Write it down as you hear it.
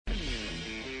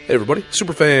Hey everybody,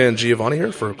 Superfan Giovanni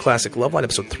here for Classic Loveline,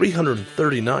 episode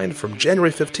 339 from January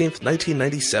 15th,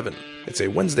 1997. It's a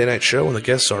Wednesday night show, and the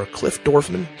guests are Cliff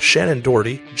Dorfman, Shannen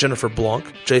Doherty, Jennifer Blanc,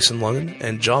 Jason Lungen,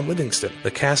 and John Livingston,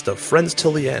 the cast of Friends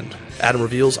Till the End. Adam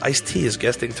reveals Ice-T is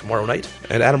guesting tomorrow night,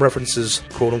 and Adam references,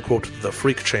 quote-unquote, the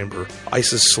freak chamber,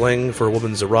 Ice's slang for a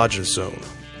woman's erogenous zone.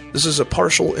 This is a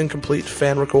partial, incomplete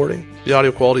fan recording. The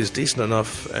audio quality is decent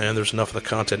enough, and there's enough of the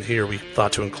content here we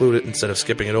thought to include it instead of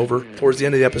skipping it over. Towards the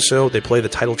end of the episode, they play the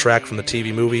title track from the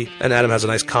TV movie, and Adam has a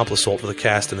nice compliment for the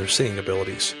cast and their singing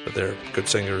abilities. That they're good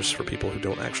singers for people who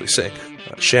don't actually sing.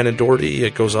 Shannen Doherty,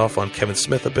 it goes off on Kevin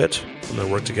Smith a bit from their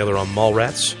work together on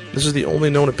Mallrats. This is the only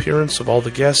known appearance of all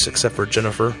the guests except for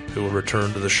Jennifer, who will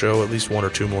return to the show at least one or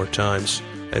two more times,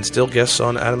 and still guests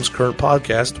on Adam's current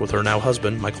podcast with her now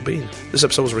husband, Michael Biehn. This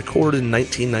episode was recorded in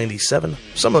 1997.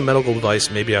 Some of the medical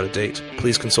advice may be out of date.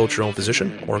 Please consult your own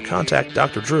physician or contact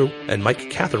Dr. Drew and Mike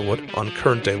Catherwood on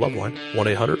Current Day Loveline,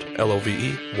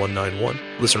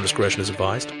 1-800-LOVE-191. Listener discretion is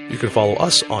advised. You can follow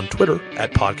us on Twitter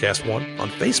at Podcast1, on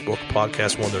Facebook,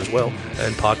 Podcast1 there as well,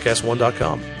 and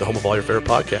Podcast1.com, the home of all your favorite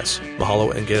podcasts.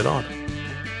 Mahalo and get it on.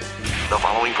 The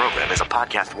following program is a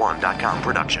Podcast1.com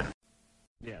production.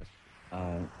 Yes.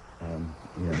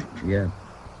 Yeah,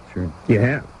 sure. You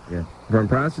have? Yeah. From a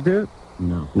prostitute?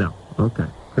 No. No. Okay.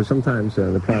 Because sometimes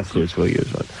the prostitutes will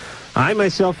use one. I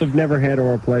myself have never had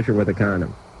oral pleasure with a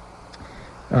condom.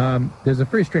 There's a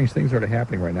very strange thing sort of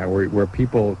happening right now where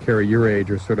people carry your age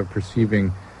are sort of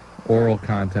perceiving oral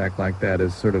contact like that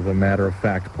as sort of a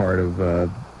matter-of-fact part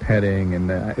of petting, and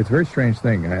it's a very strange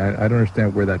thing. I don't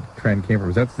understand where that trend came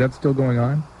from. Is that still going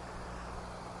on?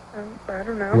 I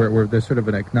don't know. Where there's sort of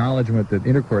an acknowledgement that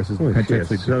intercourse is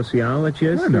potentially...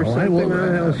 sociologist or something?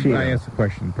 I asked the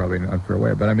question probably in an unfair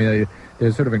way, but I mean,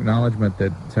 there's sort of acknowledgement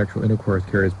that sexual intercourse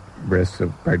carries risks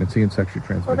of pregnancy and sexually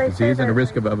transmitted disease and a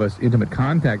risk of us intimate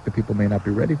contact that people may not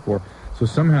be ready for. So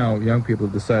somehow young people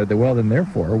have decided that, well, then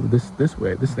therefore, this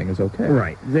thing is okay.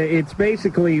 Right. It's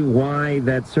basically why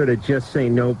that sort of just say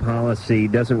no policy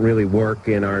doesn't really work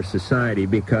in our society,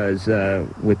 because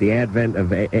with the advent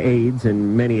of AIDS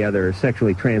and many other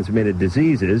sexually transmitted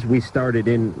diseases, we started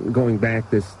in going back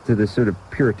to this sort of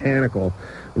puritanical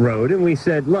road, and we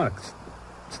said, look,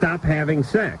 stop having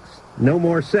sex. No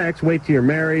more sex. Wait till you're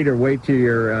married or wait till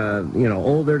you're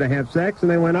older to have sex.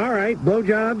 And they went, all right,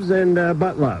 blowjobs and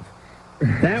butt love.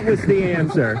 That was the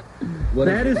answer.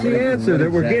 That is the answer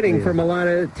that we're getting from a lot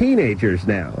of teenagers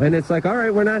now. And it's like, all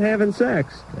right, we're not having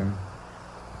sex. Yeah.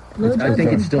 I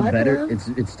think it's still better.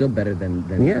 It's still better than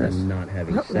not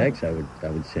having sex. I would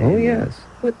say. Oh yes.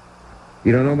 What?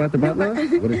 You don't know about the butt love?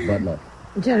 What is butt love?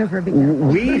 Jennifer, be careful.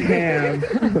 We have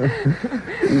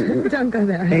don't go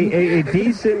there. a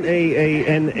decent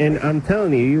and I'm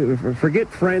telling you, forget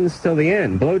Friends Till the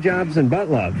End. Blowjobs and butt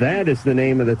love. That is the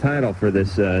name of the title for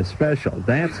this special.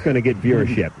 That's going to get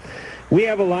viewership. We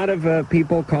have a lot of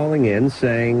people calling in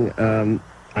saying,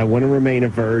 I want to remain a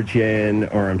virgin,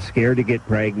 or I'm scared to get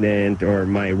pregnant, or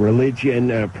my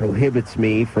religion prohibits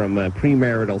me from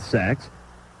premarital sex.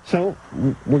 So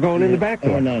we're going in the back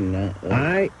door. Oh, no.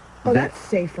 That's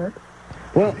safer.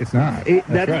 Well, it's not.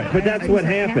 That's right. But that's what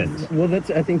happens. Well,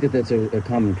 I think that's a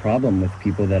common problem with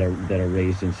people that are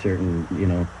raised in certain,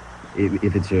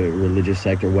 if it's a religious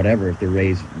sect or whatever, if they're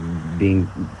raised being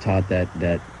taught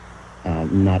that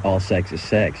not all sex is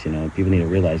sex. People need to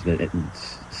realize that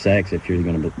sex, if you're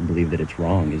going to believe that it's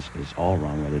wrong, is all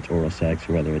wrong, whether it's oral sex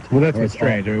or whether it's... Well, that's what's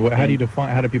strange. I mean, how do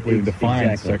people even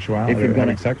define sexuality if you're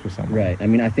having sex with someone? Right. I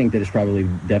mean, I think that it's probably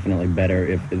definitely better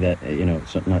if that,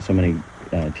 not so many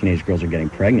teenage girls are getting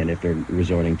pregnant if they're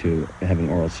resorting to having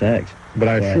oral sex. But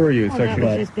I assure you, that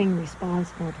was just being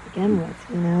responsible to begin with,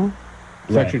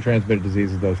 Sexually transmitted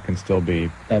diseases, those can still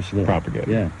be propagated.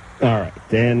 Yeah. All right,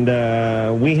 and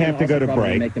we have to go to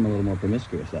break. Make them a little more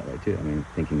promiscuous that way too. I mean,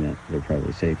 thinking that they're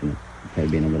probably safe and probably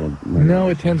being a little more... No,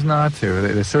 it tends not to.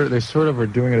 They sort of are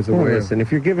doing it as a way. Listen,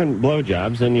 if you're giving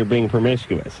blowjobs, then you're being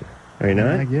promiscuous. Are you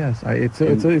not? I guess. And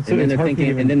then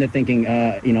they're thinking,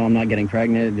 I'm not getting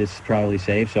pregnant. This is probably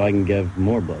safe, so I can give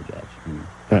more blowjobs.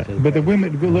 Right. But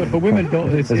women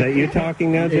don't. Is that you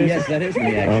talking now, Jason? Yes, that is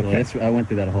me, actually. Okay. I went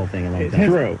through that whole thing a long time.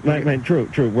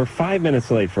 Drew, we're 5 minutes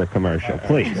late for a commercial.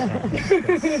 Please.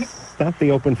 Stop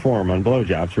the open forum on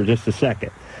blowjobs for just a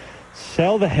second.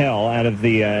 Sell the hell out of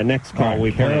the next call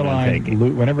we plan on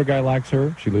taking. Whenever a guy likes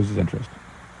her, she loses interest.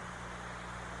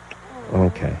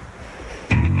 Okay.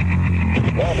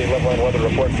 Now the Loveline weather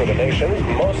report for the nation.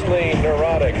 Mostly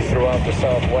neurotic throughout the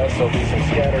southwest. There'll be some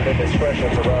scattered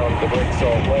indiscretions around the Great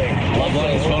Salt Lake.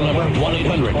 Loveline's phone number,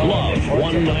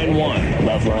 1-800-LOVE-191.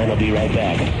 Loveline will be right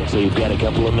back. So you've got a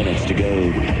couple of minutes to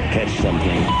go catch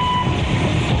something.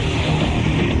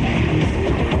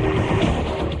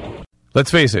 Let's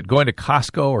face it, going to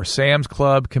Costco or Sam's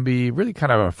Club can be really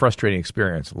kind of a frustrating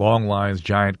experience. Long lines,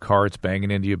 giant carts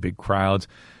banging into you, big crowds.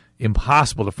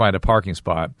 Impossible to find a parking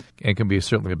spot, and can be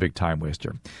certainly a big time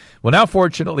waster. Well, now,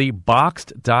 fortunately,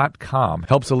 Boxed.com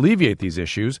helps alleviate these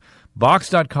issues.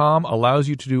 Boxed.com allows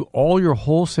you to do all your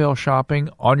wholesale shopping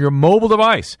on your mobile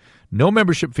device. No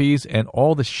membership fees, and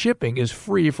all the shipping is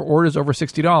free for orders over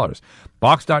 $60.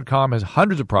 Boxed.com has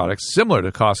hundreds of products similar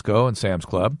to Costco and Sam's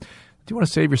Club. Do you want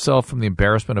to save yourself from the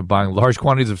embarrassment of buying large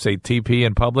quantities of, say, TP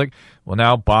in public? Well,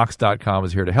 now Box.com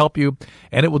is here to help you,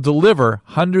 and it will deliver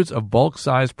hundreds of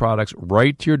bulk-sized products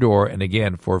right to your door, and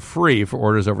again, for free for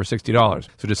orders over $60.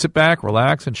 So just sit back,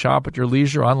 relax, and shop at your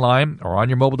leisure online or on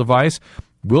your mobile device.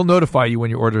 We'll notify you when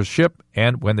your orders ship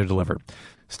and when they're delivered.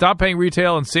 Stop paying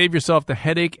retail and save yourself the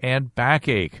headache and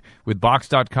backache. With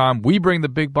Box.com, we bring the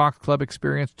Big Box Club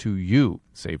experience to you.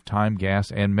 Save time, gas,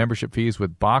 and membership fees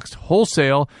with Boxed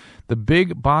Wholesale, the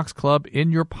Big Box Club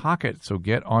in your pocket. So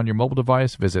get on your mobile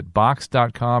device, visit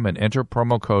Box.com, and enter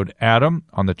promo code ADAM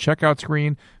on the checkout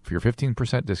screen for your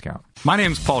 15% discount. My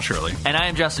name's Paul Shirley. And I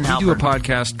am Justin We Halpern. do a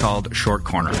podcast called Short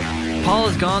Corner. Paul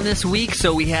is gone this week,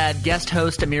 so we had guest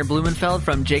host Amir Blumenfeld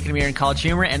from Jake and Amir and College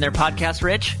Humor and their podcast,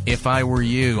 Rich. If I Were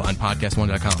You on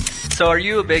podcast1.com. So are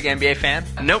you a big NBA fan?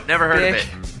 Nope, never heard of it.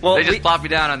 Well, they just plopped me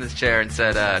down on this chair and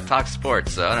said, talk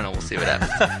sports, so I don't know, we'll see what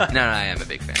happens. No, I am a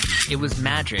big fan. It was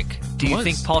magic. Do you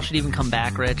think Paul should even come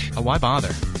back, Rich? Why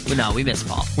bother? Well, no, we miss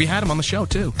Paul. We had him on the show,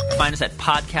 too. Find us at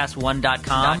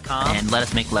podcast1.com and let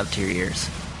us make love to your ears.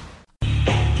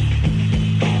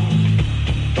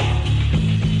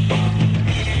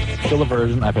 Still a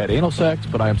virgin. I've had anal sex,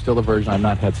 but I am still a virgin. I've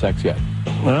not had sex yet.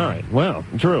 All right. Well,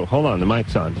 Drew, hold on. The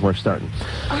mic's on. We're starting.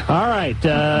 All right.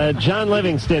 John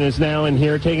Livingston is now in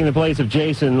here, taking the place of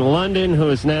Jason London, who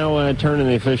is now turning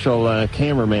the official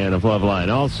cameraman of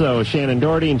Loveline. Also, Shannen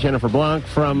Doherty and Jennifer Blanc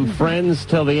from Friends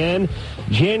Till the End.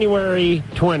 January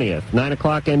 20th, 9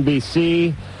 o'clock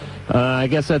NBC. I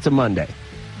guess that's a Monday.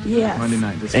 Yes. Monday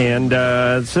night. And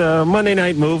it's a Monday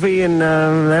night movie, and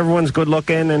everyone's good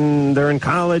looking, and they're in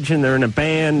college, and they're in a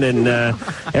band, and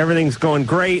everything's going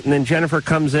great. And then Jennifer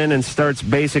comes in and starts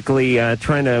basically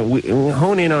trying to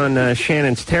hone in on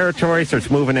Shannon's territory,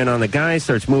 starts moving in on the guys,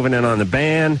 starts moving in on the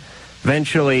band.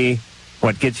 Eventually,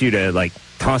 what gets you to, like,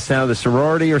 toss out of the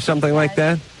sorority or something like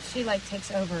that? She,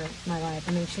 takes over my life.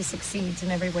 I mean, she succeeds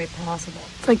in every way possible.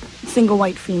 It's like single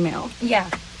white female. Yeah.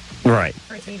 Right.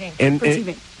 For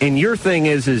TV. And your thing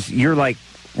is you're like,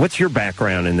 what's your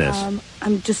background in this?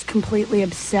 I'm just completely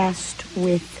obsessed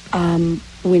with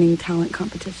winning talent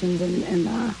competitions, and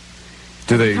I'm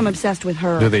obsessed with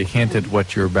her. Do they hint at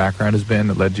what your background has been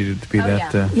that led you to be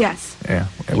that? Yeah. Yes. Yeah.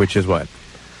 Which is what?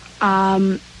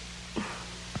 What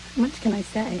can I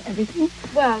say? Everything?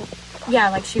 Well,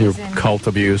 yeah, she Your was in... cult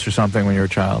abuse or something when you were a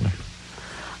child?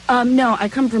 No, I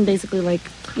come from basically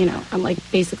I'm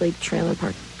basically trailer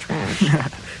park trash.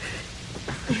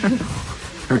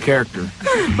 Her character.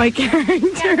 My character.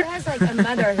 Yeah, who has a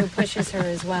mother who pushes her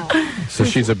as well. So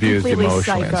she's abused completely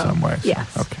emotionally psycho. in some ways.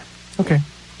 Yes. Okay.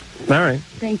 All right.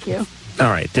 Thank you. All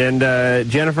right. And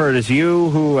Jennifer, it is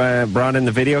you who brought in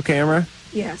the video camera?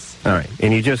 Yes. All right.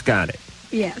 And you just got it?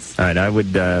 Yes. All right. I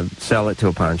would sell it to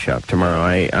a pawn shop tomorrow.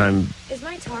 I'm... Is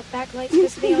my talkback light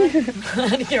supposed to be on?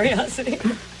 Out of curiosity.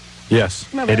 Yes.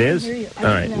 No, it is? All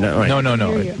right. No.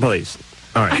 Please.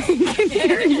 All right. I can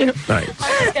hear you. All right. I'm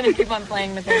just going to keep on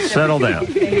playing with this. Settle down.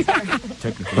 Please,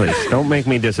 don't make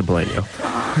me discipline you.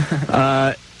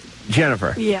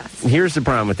 Jennifer. Yes. Here's the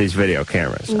problem with these video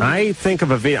cameras. I think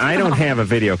of I don't have a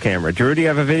video camera. Drew, do you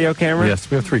have a video camera? Yes,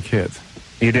 we have 3 kids.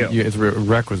 You do? It's a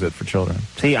requisite for children.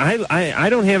 See, I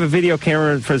don't have a video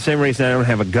camera for the same reason I don't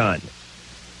have a gun.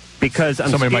 Because I'm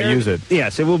Somebody scared, might use it.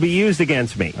 Yes, it will be used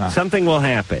against me. Something will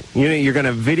happen. You're going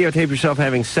to videotape yourself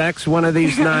having sex one of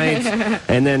these nights,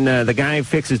 and then the guy who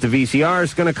fixes the VCR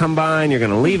is going to come by, and you're going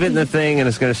to leave it in the thing, and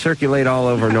it's going to circulate all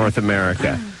over North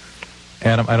America.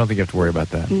 Adam, I don't think you have to worry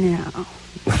about that. No.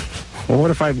 Well,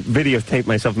 what if I videotape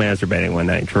myself masturbating one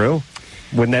night, Drew?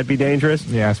 Wouldn't that be dangerous?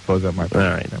 Yeah, I suppose that might be. All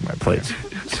right, please.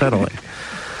 Settle it.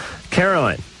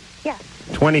 Carolyn. Yes.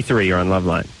 23, you're on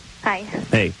Loveline. Hi.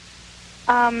 Hey.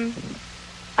 I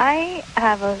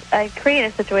create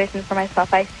a situation for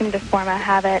myself. I seem to form a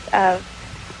habit of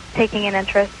taking an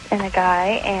interest in a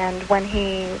guy, and when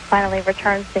he finally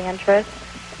returns the interest,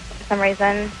 for some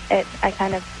reason, I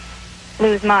kind of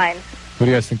lose mine. What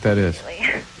do you guys think that is?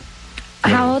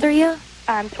 How old are you?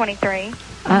 I'm 23.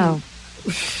 Oh.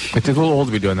 It's a little old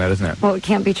to be doing that, isn't it? Well, it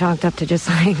can't be chalked up to just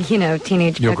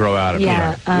teenage... You'll grow out of it.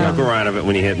 Yeah. You'll grow out of it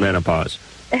when you hit menopause.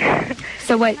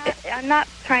 So what... I'm not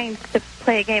trying to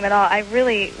play a game at all. I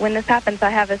really, when this happens, I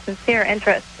have a sincere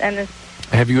interest, and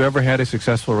Have you ever had a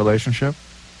successful relationship?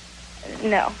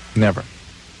 No. Never.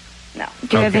 No.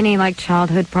 Do you have any like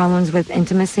childhood problems with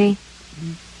intimacy?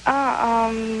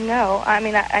 No. I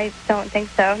mean, I don't think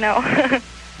so. No.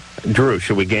 Drew,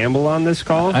 should we gamble on this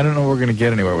call? I don't know if we're going to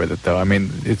get anywhere with it, though. I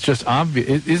mean, it's just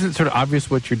obvious. Isn't it sort of obvious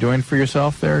what you're doing for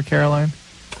yourself there, Caroline?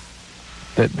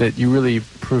 That you really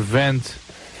prevent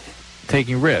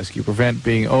taking risk. You prevent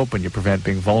being open. You prevent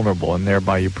being vulnerable, and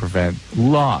thereby you prevent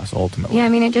loss, ultimately. Yeah, I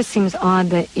mean, it just seems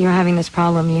odd that you're having this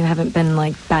problem. You haven't been,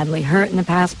 like, badly hurt in the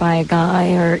past by a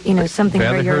guy or, you know, something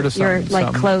Badly where hurt you're or like,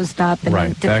 something. closed up and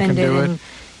Right, that can defended. do it. And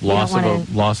Loss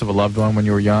of a loved one when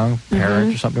you were young,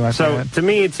 parent or something like So that. to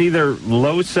me, it's either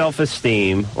low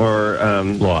self-esteem or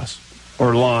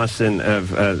loss, and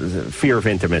of fear of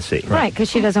intimacy. Right,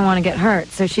 because she doesn't want to get hurt.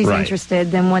 So she's Right.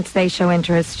 interested. Then once they show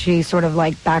interest, she sort of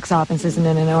like backs off and says,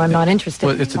 no, I'm not interested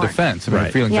Well, it's a anymore. defense. I mean,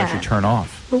 Right. feelings Yeah. actually turn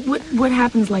off. But what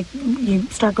happens, like, you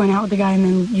start going out with the guy and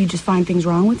then you just find things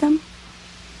wrong with him?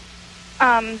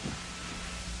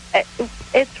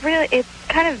 It's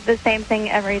kind of the same thing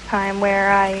every time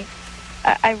where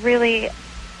I really,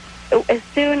 as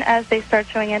soon as they start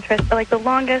showing interest, like the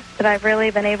longest that I've really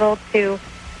been able to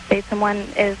date someone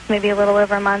is maybe a little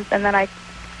over a month, and then I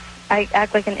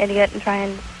act like an idiot and try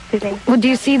and do things. Well, do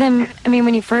you see them, I mean,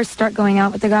 when you first start going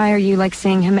out with the guy, are you like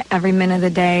seeing him every minute of the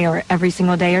day or every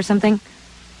single day or something?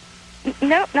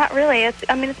 No, not really. It's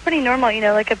pretty normal, you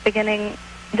know, like a beginning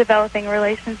developing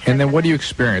relationship. And then what do you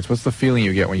experience? What's the feeling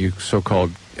you get when you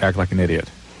so-called act like an idiot?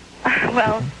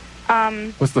 Well,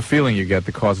 What's the feeling you get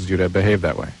that causes you to behave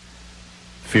that way?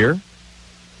 Fear?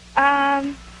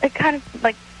 it kind of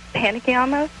like panicky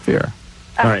almost. Fear.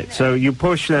 All right, so you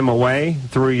push them away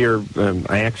through your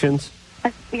actions?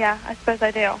 Yeah, I suppose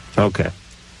I do. Okay.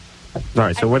 All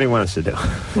right, so what do you want us to do?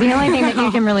 The only thing that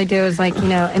you can really do is, like, you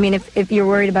know, I mean, if you're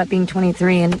worried about being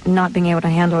 23 and not being able to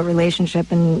handle a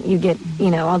relationship and you get,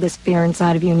 you know, all this fear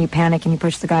inside of you and you panic and you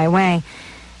push the guy away,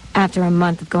 after a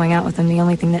month of going out with him, the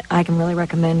only thing that I can really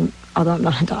recommend, although I'm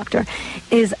not a doctor,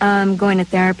 is going to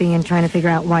therapy and trying to figure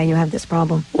out why you have this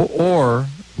problem. Or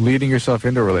leading yourself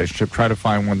into a relationship, try to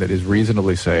find one that is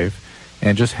reasonably safe,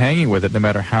 and just hanging with it no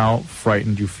matter how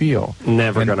frightened you feel.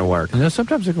 Never going to work. No,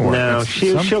 sometimes it can work. No,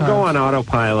 she'll go on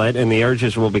autopilot, and the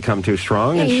urges will become too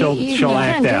strong, and she'll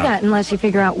act can't do out. that unless you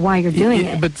figure out why you're doing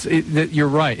it. But you're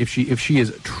right. If she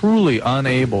is truly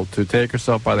unable to take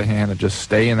herself by the hand and just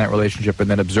stay in that relationship and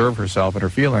then observe herself and her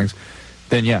feelings,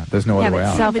 then yeah, there's no other way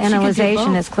out.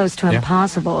 Self-analyzation is close to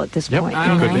impossible at this point. I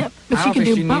don't you know? think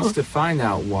she needs to find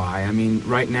out why. I mean,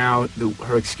 right now,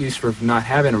 her excuse for not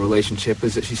having a relationship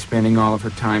is that she's spending all of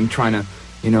her time trying to,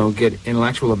 you know, get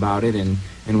intellectual about it and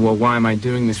well, why am I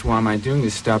doing this? Why am I doing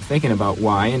this? Stop thinking about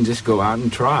why and just go out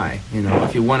and try. You know,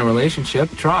 if you want a relationship,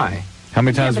 try. How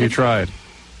many times have you tried?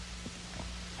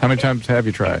 How many times have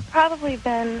you tried? Probably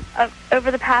been,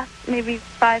 over the past maybe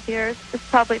 5 years, it's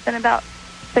probably been about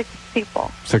 6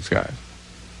 people. 6 guys.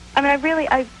 I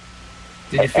mean,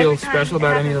 Did you feel special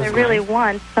about any of those I really guys?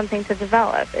 want something to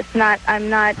develop. I'm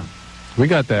not... We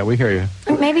got that. We hear you.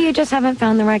 Maybe you just haven't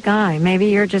found the right guy. Maybe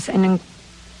you're just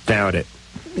Doubt it.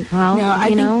 Well,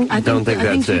 No, I Don't think I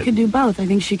think that's she it. could do both. I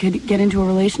think she could get into a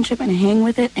relationship and hang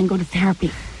with it and go to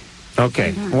therapy.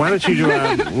 Okay, why don't you go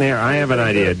out there? I have an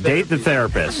idea. Date the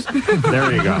therapist.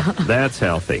 There you go. That's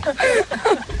healthy.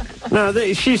 No,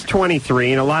 she's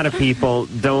 23, and a lot of people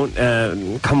don't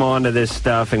come on to this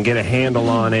stuff and get a handle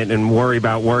on it and worry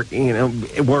about work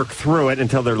through it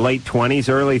until their late 20s,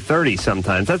 early 30s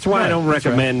sometimes. That's why I don't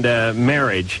recommend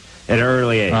marriage at an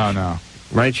early age. Oh, no.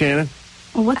 Right, Shannon?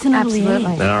 Well, what's an early age?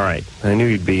 Absolutely. All right. I knew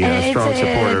you'd be a strong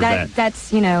supporter of that.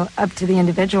 That's, you know, up to the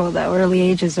individual, though. Early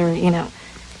ages are, you know,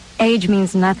 age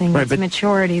means nothing. Right, it's but-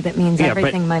 maturity that means Yeah, but-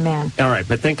 everything, my man. All right,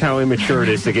 but think how immature it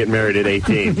is to get married at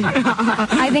 18.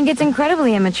 I think it's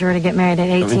incredibly immature to get married at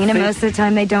 18, and most of the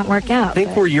time they don't work out.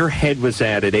 Think where your head was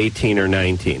at 18 or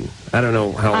 19. I don't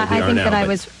know how old you I are think now. that I but-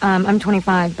 was, I'm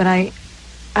 25, but I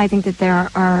think that there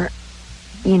are,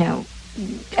 you know,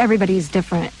 everybody's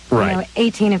different. Right. You know,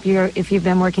 18, if you've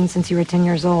been working since you were 10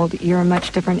 years old, you're a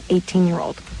much different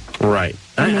 18-year-old Right.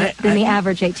 than the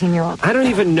average 18-year-old. I don't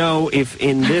even know if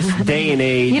in this day and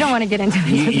age You don't want to get into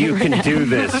this. you right can now. do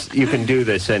this. You can do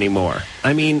this anymore.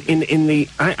 I mean,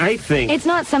 I think It's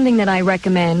not something that I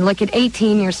recommend. Look, at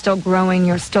 18, you're still growing.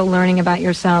 You're still learning about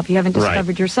yourself. You haven't Right.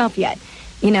 discovered yourself yet.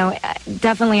 You know,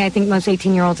 definitely I think most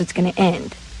 18-year-olds it's going to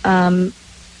end.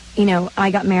 You know,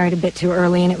 I got married a bit too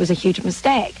early, and it was a huge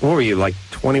mistake. What were you, like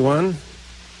 21?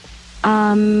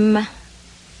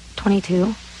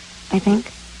 22, I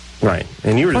think. Right.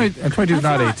 And you were... 22 is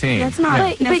not 18. That's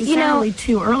not necessarily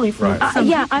too early for some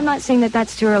yeah, I'm not saying that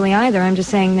that's too early either. I'm just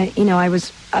saying that, I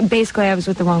was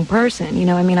with the wrong person.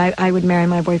 I mean, I would marry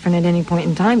my boyfriend at any point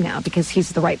in time now because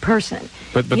he's the right person.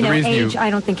 But the reason age, I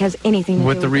don't think, has anything to do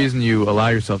with the reason you allow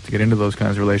yourself to get into those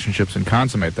kinds of relationships and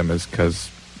consummate them is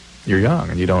because you're young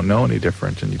and you don't know any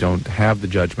different and you don't have the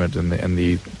judgment and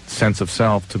the sense of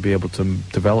self to be able to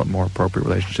develop more appropriate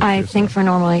relationships. I think for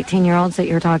normal 18-year-olds that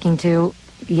you're talking to,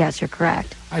 yes, you're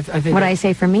correct. I think Would I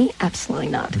say for me? Absolutely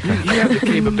not. You have the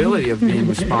capability of being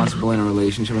responsible in a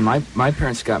relationship. And my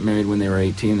parents got married when they were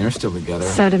 18. They're still together.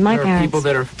 So did my parents. People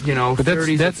that are,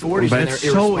 30s and 40s, but and they're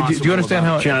irresponsible. Do you understand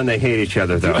how... John, they hate each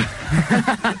other, though. Do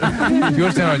you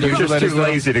understand how unusual that is? Too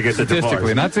lazy to get the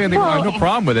divorce. Not saying I have no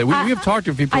problem with it. We have talked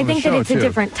to people on the show, I think that it's a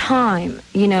different time.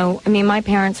 I mean, my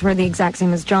parents were the exact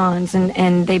same as John's,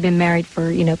 and they've been married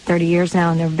for, 30 years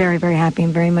now, and they're very, very happy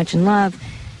and very much in love.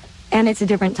 And it's a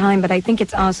different time, but I think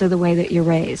it's also the way that you're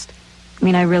raised. I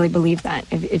mean, I really believe that.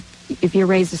 If you're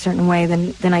raised a certain way,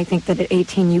 then I think that at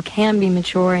 18 you can be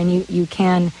mature and you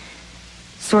can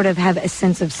sort of have a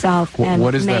sense of self and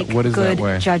make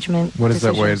good judgment What is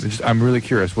decisions. that way? I'm really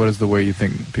curious. What is the way you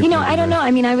think people... I don't know.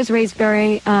 I mean, I was raised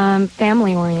very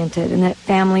family-oriented, and that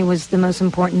family was the most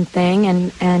important thing,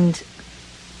 and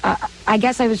I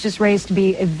guess I was just raised to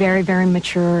be a very, very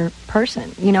mature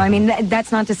person. I mean,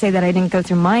 that's not to say that I didn't go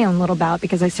through my own little bout,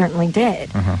 because I certainly did,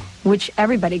 which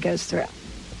everybody goes through.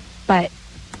 But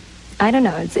I don't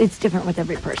know. It's different with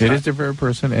every person. It is different with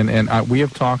every person, and we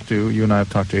have talked to, you and I have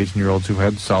talked to 18-year-olds who've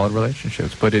had solid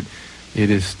relationships, but it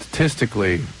is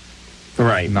statistically...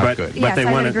 Right, not but good. But they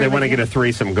want to get a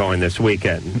threesome going this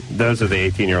weekend. Those are the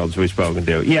 18-year-olds we've spoken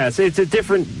to. Yes, it's a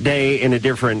different day and a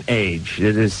different age.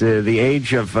 It is the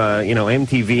age of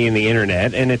MTV and the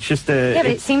internet, and it's just a. Yeah,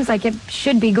 but it seems like it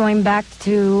should be going back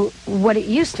to what it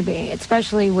used to be,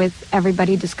 especially with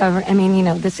everybody discovering. I mean,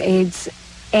 this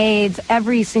AIDS,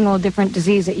 every single different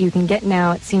disease that you can get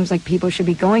now. It seems like people should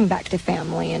be going back to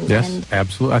family and. Yes,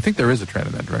 absolutely. I think there is a trend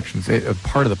in that direction. A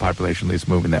part of the population at least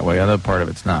moving that way. Another part of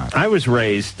it's not. I was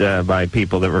raised by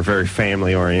people that were very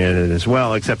family oriented as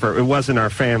well, except for it wasn't our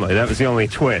family. That was the only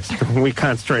twist. We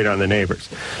concentrate on the neighbors.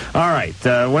 All right.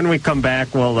 When we come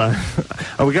back, we'll. Are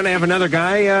we going to have another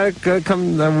guy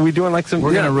come? Are we doing like some?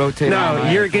 We're going to rotate. No,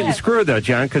 you're getting screwed though,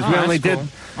 John, because we only did.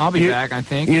 I'll be back, I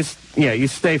think. You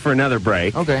stay for another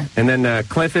break. Okay. And then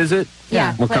Cliff, is it?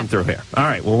 Yeah. We'll come through here. All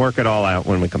right, we'll work it all out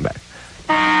when we come back.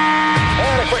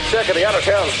 And a quick check of the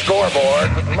out-of-town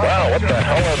scoreboard. Wow, what the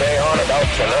hell are they on about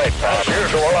tonight, Pop?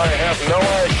 Usual, I have no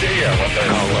idea what they're...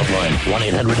 Call Loveline,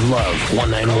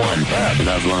 1-800-LOVE-191.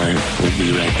 Loveline, we'll be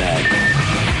right back.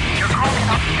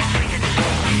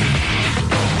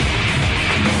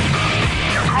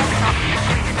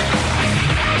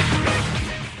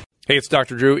 Hey, it's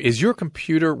Dr. Drew. Is your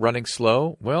computer running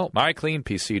slow? Well,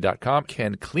 mycleanpc.com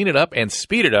can clean it up and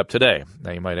speed it up today.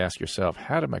 Now, you might ask yourself,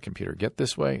 how did my computer get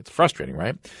this way? It's frustrating,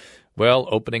 right? Well,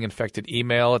 opening infected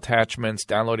email attachments,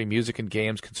 downloading music and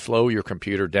games can slow your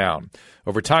computer down.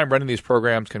 Over time, running these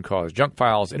programs can cause junk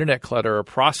files, internet clutter,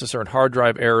 processor and hard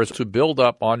drive errors to build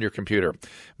up on your computer.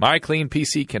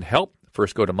 MyCleanPC can help.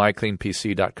 First, go to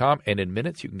mycleanpc.com, and in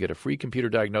minutes, you can get a free computer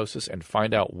diagnosis and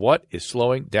find out what is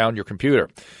slowing down your computer.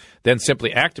 Then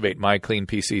simply activate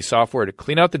MyCleanPC software to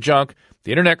clean out the junk,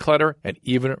 the internet clutter, and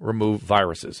even remove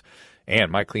viruses.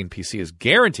 And MyCleanPC is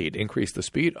guaranteed to increase the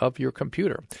speed of your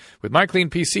computer. With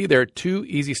MyCleanPC, there are 2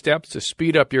 easy steps to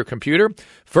speed up your computer.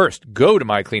 First, go to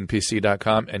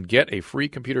mycleanpc.com and get a free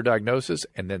computer diagnosis,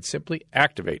 and then simply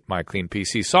activate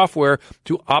MyCleanPC software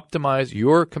to optimize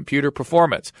your computer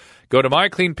performance. Go to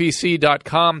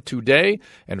mycleanpc.com today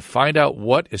and find out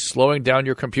what is slowing down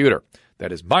your computer.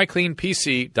 That is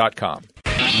mycleanpc.com.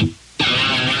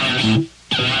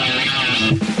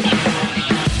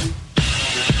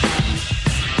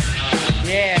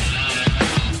 Yeah.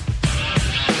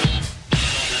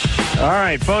 All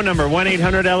right, phone number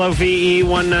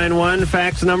 1-800-LOVE-191.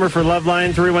 Fax number for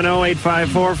Loveline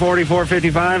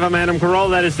 310-854-4455. I'm Adam Carolla.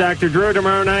 That is Dr. Drew.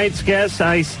 Tomorrow night's guest,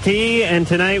 Ice-T. And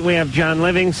tonight we have John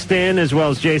Livingston, as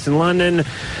well as Jason London,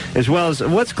 as well as,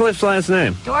 what's Cliff's last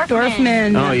name?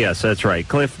 Dorfman. Oh, yes, that's right.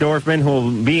 Cliff Dorfman, who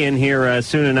will be in here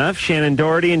soon enough. Shannen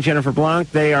Doherty and Jennifer Blanc,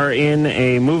 they are in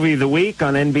a movie of the week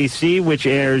on NBC, which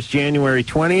airs January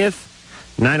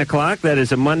 20th, 9 o'clock. That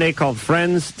is a Monday called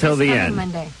Friends Till the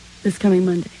End. This coming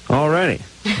Monday. Already.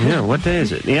 Yeah, what day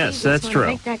is it? Yes, that's true.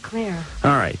 Make that clear. All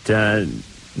right.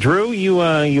 Drew,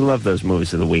 you love those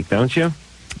movies of the week, don't you?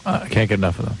 I can't get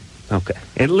enough of them. Okay.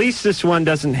 At least this one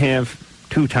doesn't have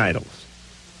 2 titles.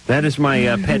 That is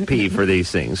my pet peeve for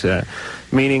these things.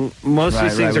 Meaning, most of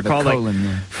these things are called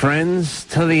friends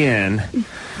to the end.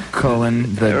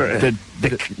 Colon,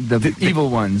 the evil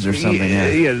ones or something.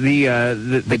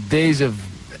 The days of...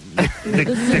 no,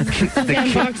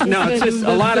 it's just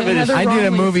a lot of it is... I did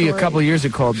a movie a couple of years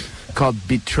ago called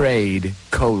Betrayed,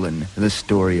 the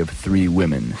story of 3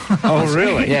 women. Oh,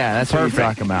 really? Yeah, that's what you're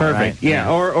talking about, Perfect. right?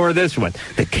 Yeah, or this one,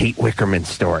 the Kate Wickerman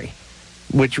story.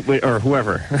 Or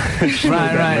whoever.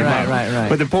 Right.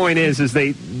 But the point is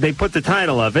they put the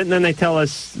title of it, and then they tell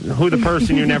us who the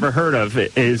person you never heard of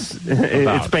is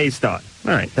it's based on.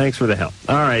 All right, thanks for the help.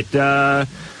 All right,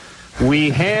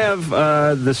 we have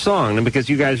the song, because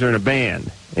you guys are in a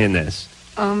band in this.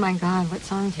 Oh my God, what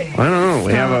song do you I don't know.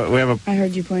 We have a. I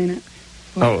heard you playing it.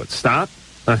 What? Oh, stop.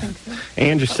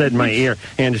 Ann just said in my ear.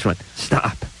 Ann just went,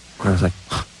 stop. And I was like,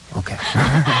 okay.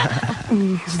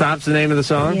 Stop's the name of the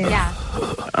song? Yeah.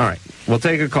 All right. We'll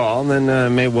take a call, and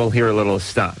then maybe we'll hear a little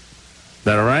Stop. Is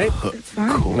that all right? It's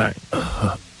fine. Cool. All right.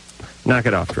 Knock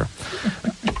it off, Drew.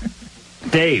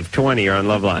 Dave, 20, you're on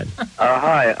Love Line.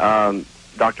 Hi,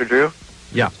 Dr. Drew?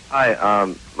 Yeah.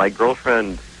 Hi, my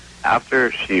girlfriend,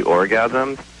 after she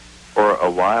orgasms, for a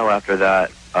while after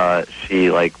that, she,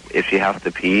 if she has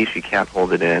to pee, she can't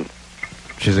hold it in.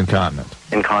 She's incontinent.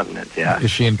 Incontinent, yeah.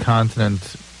 Is she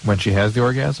incontinent when she has the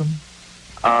orgasm?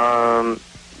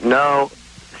 No.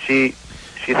 She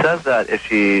says that if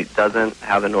she doesn't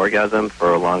have an orgasm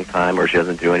for a long time, or she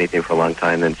doesn't do anything for a long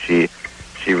time, then she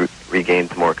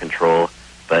regains more control.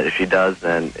 But if she does,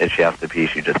 then if she has to pee,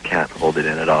 she just can't hold it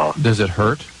in at all. Does it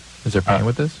hurt? Is there pain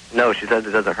with this? No, she says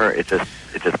it doesn't hurt. It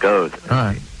just goes. All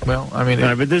right. Well, I mean...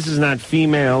 but this is not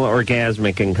female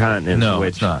orgasmic incontinence, No, which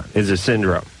it's not. Is a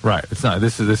syndrome. Right. It's not.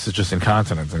 This is just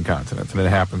incontinence, and it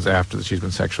happens after she's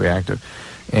been sexually active.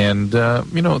 And,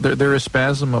 there is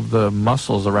spasm of the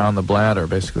muscles around the bladder,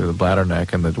 basically the bladder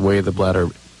neck, and the way the bladder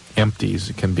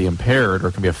empties can be impaired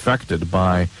or can be affected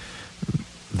by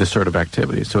this sort of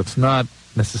activity. So it's not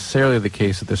necessarily the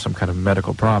case that there's some kind of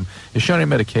medical problem. Is she on any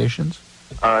medications?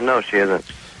 No, she isn't.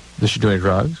 Does she do any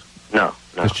drugs? No.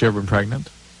 Has she ever been pregnant?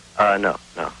 No.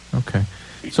 Okay.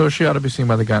 So she ought to be seen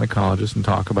by the gynecologist and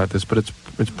talk about this, but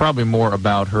it's probably more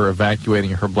about her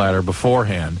evacuating her bladder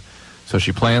beforehand, so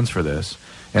she plans for this.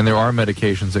 And there are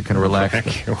medications that can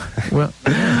relax. Well,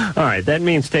 all right, that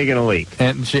means taking a leak.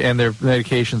 And there are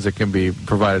medications that can be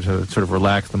provided to sort of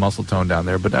relax the muscle tone down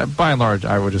there. But by and large,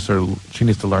 I would just she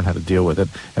needs to learn how to deal with it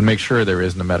and make sure there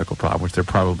isn't a medical problem, which there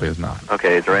probably is not.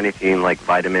 Okay, is there anything like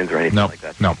vitamins or anything like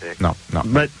that? No.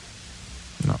 But,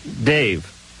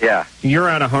 Dave. Yeah. You're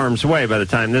out of harm's way by the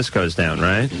time this goes down,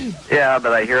 right? Yeah,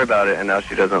 but I hear about it, and now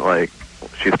she doesn't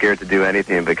she's scared to do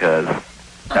anything because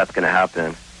that's going to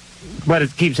happen. But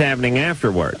it keeps happening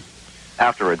afterward.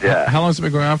 Afterwards, yeah. How long has it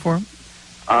been going on for?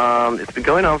 It's been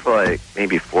going on for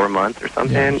maybe 4 months or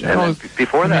something. Yeah, and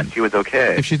before that, she was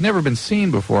okay. If she's never been seen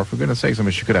before, for goodness sakes,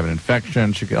 she could have an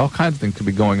infection. All kinds of things could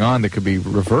be going on that could be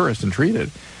reversed and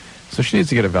treated. So she needs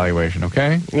to get evaluation,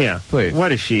 okay? Yeah. Please.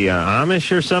 What is she,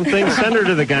 Amish or something? Send her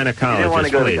to the gynecologist, She didn't want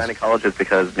to go please. to the gynecologist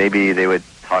because maybe they would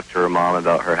talk to her mom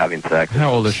about her having sex.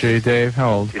 How old is she, Dave?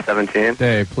 How old? She's 17.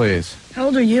 Dave, please. How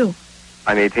old are you?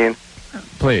 I'm 18.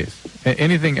 Please.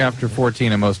 Anything after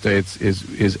 14 in most states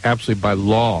is absolutely by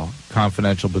law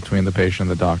confidential between the patient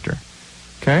and the doctor.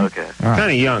 Okay? Okay. Right.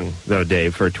 Kind of young, though,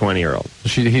 Dave, for a 20-year-old.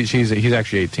 He's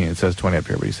actually 18. It says 20 up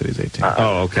here, but he said he's 18.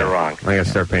 Oh, okay. You're wrong. I got to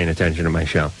start paying attention to my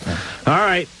show. Yeah. All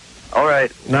right. All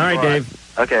right.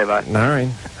 Dave. Okay, bye. All right.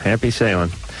 Happy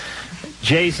sailing.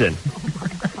 Jason.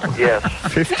 Yes.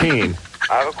 15.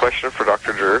 I have a question for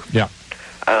Dr. Drew. Yeah.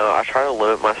 I try to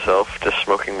limit myself to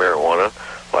smoking marijuana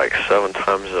 7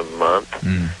 times a month,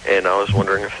 and I was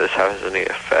wondering if this has any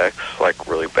effects,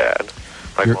 really bad,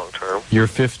 long term. You're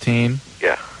 15?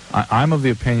 Yeah. I'm of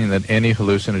the opinion that any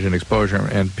hallucinogen exposure,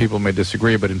 and people may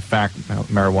disagree, but in fact,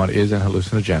 marijuana is an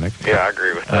hallucinogenic. Yeah, I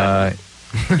agree with that.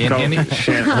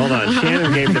 Hold on.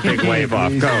 Shannon gave the big wave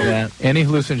off. Go. Any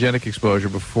hallucinogenic exposure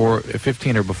before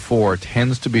 15 or before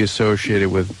tends to be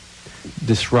associated with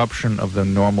disruption of the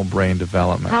normal brain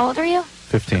development. How old are you?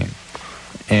 15.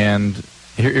 And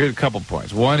here are a couple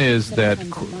points. One is that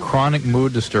chronic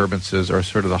mood disturbances are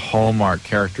sort of the hallmark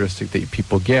characteristic that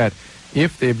people get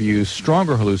if they've used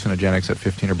stronger hallucinogenics at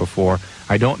 15 or before.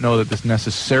 I don't know that this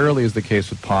necessarily is the case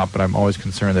with pot, but I'm always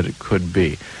concerned that it could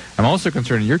be. I'm also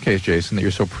concerned in your case, Jason, that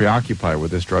you're so preoccupied with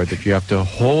this drug that you have to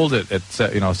hold it at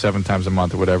 7 times a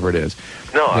month or whatever it is.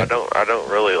 No, I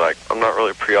don't really I'm not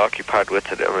really preoccupied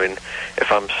with it. I mean, if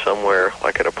I'm somewhere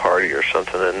at a party or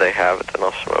something and they have it, then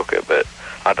I'll smoke it, but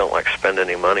I don't spend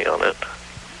any money on it.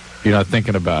 You're not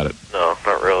thinking about it? No,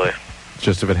 not really.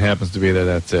 Just if it happens to be there,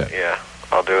 that's it? Yeah.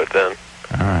 I'll do it then.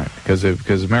 All right, because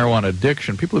marijuana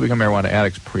addiction, people who become marijuana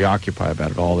addicts preoccupy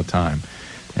about it all the time.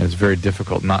 And it's very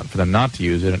difficult not for them not to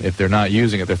use it. And if they're not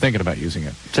using it, they're thinking about using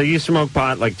it. So you smoke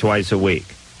pot like twice a week?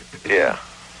 Yeah.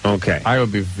 Okay. I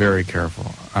would be very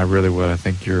careful. I really would. I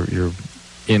think you're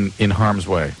in harm's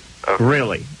way. Okay.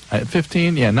 Really? At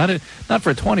 15, yeah, not for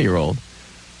a 20-year-old.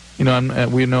 You know,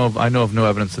 I know of no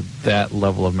evidence that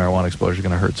level of marijuana exposure is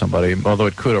going to hurt somebody, although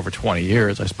it could over 20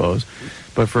 years, I suppose.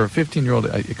 But for a 15-year-old,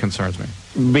 it concerns me.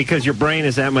 Because your brain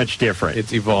is that much different.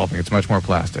 It's evolving. It's much more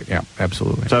plastic. Yeah,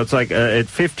 absolutely. So it's like at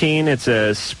 15, it's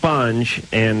a sponge,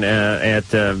 and at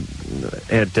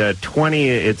 20,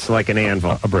 it's like an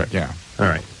anvil. A brick, yeah. All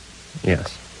right.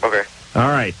 Yes. Okay. All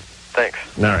right. Thanks.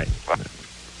 All right. Bye.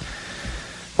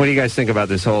 What do you guys think about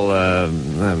this whole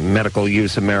medical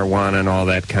use of marijuana and all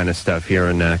that kind of stuff here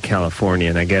in California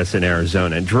and I guess in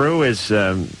Arizona? Drew is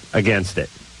against it.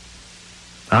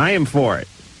 I am for it.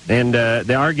 And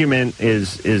the argument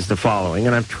is the following,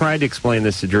 and I've tried to explain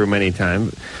this to Drew many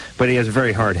times, but he has a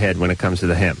very hard head when it comes to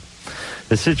the hemp.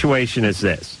 The situation is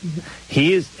this.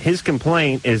 His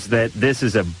complaint is that this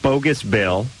is a bogus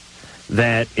bill,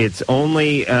 that it's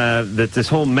only that this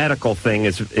whole medical thing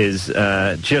is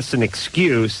just an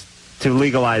excuse to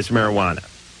legalize marijuana.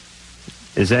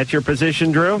 Is that your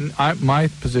position, Drew? My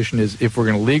position is if we're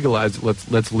going to legalize it,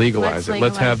 let's legalize it.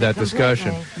 Let's have that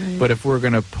discussion. Mm-hmm. But if we're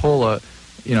going to pull a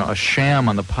sham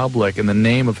on the public in the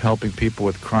name of helping people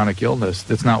with chronic illness,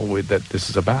 that's not what that this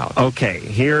is about. Okay,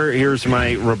 here's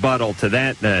my rebuttal to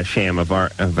that sham of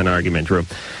an argument, Drew.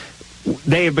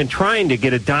 They have been trying to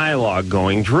get a dialogue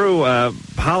going. Drew,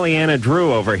 Pollyanna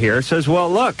Drew over here says, well,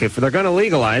 look, if they're going to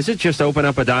legalize it, just open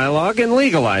up a dialogue and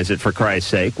legalize it, for Christ's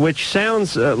sake, which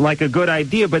sounds like a good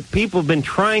idea, but people have been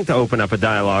trying to open up a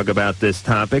dialogue about this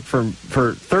topic for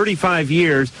 35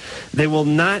 years. They will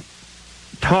not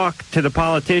talk to the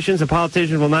politicians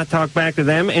will not talk back to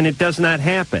them, and it does not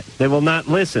happen. They will not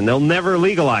listen. They'll never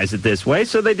legalize it this way,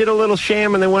 so they did a little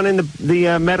sham and they went in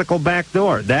the medical back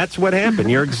door. That's what happened.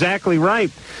 You're exactly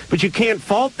right, but you can't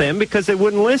fault them because they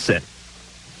wouldn't listen.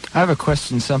 I have a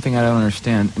question, something I don't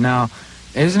understand. Now,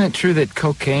 isn't it true that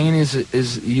cocaine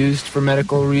is used for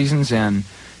medical reasons and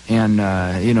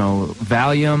Valium?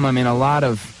 I mean, a lot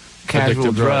of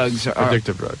casual drugs are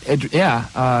addictive drugs. And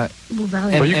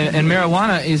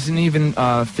marijuana isn't even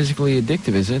physically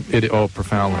addictive, is it?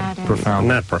 Profoundly. Yeah, Profoundly.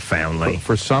 Not profoundly.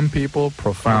 For some people,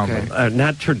 profoundly. Okay.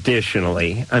 Not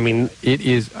traditionally. I mean, it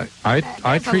is. I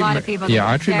treat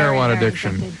marijuana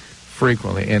addiction addicted.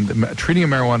 frequently, and treating a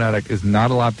marijuana addict is not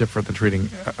a lot different than treating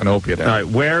an opiate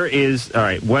addict. All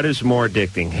right, what is more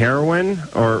addicting, heroin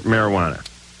or marijuana?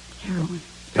 Heroin.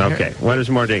 Okay, what is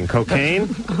more addicting,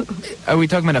 cocaine? Are we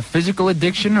talking about a physical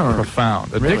addiction or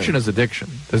profound? Addiction is addiction.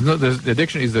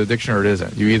 Addiction is either addiction or it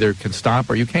isn't. You either can stop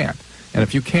or you can't. And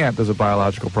if you can't, there's a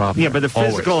biological problem. Yeah, but the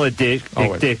physical Always.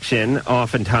 addiction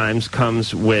oftentimes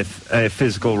comes with a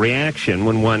physical reaction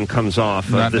when one comes off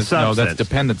of the substance. No, that's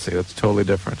dependency. That's totally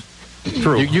different.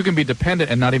 True. You can be dependent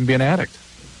and not even be an addict.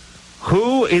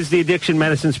 Who is the addiction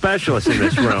medicine specialist in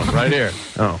this room? Right here.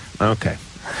 Oh, okay.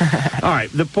 All right,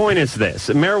 the point is this.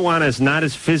 Marijuana is not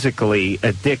as physically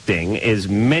addicting as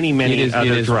many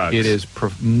other drugs. It is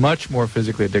much more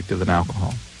physically addictive than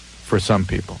alcohol for some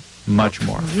people. Much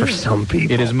more. For some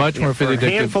people. It is much more physically addictive. For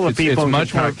a handful of people in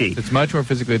Kentucky. It's much more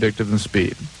physically addictive than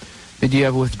speed. Did you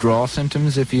have withdrawal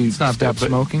symptoms if you stop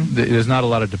smoking? There's not a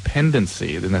lot of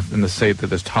dependency in the say that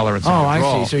there's tolerance and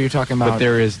withdrawal. I see. So you're talking about... But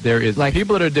there is like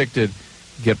people that are addicted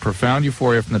get profound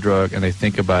euphoria from the drug, and they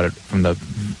think about it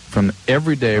from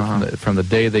every day, from the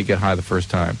day they get high the first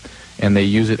time. And they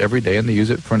use it every day, and they use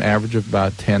it for an average of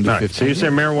about 10 to 15 So you say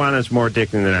marijuana is more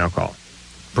addicting than alcohol?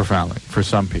 Profoundly, for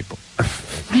some people.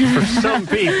 For some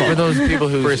people. For those people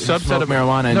who for a subset of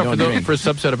marijuana and don't drink. For a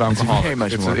subset of alcoholics. Very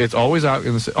much more. It's always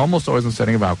almost always in the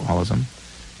setting of alcoholism,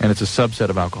 and it's a subset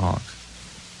of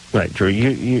alcoholics. Right, Drew.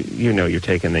 You know you're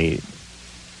taking the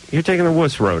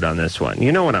wuss road on this one.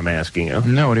 You know what I'm asking you.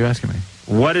 No, what are you asking me?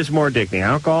 What is more addicting,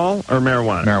 alcohol or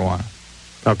marijuana? Marijuana.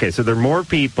 Okay, so there are more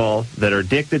people that are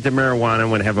addicted to marijuana and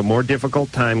would have a more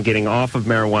difficult time getting off of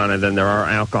marijuana than there are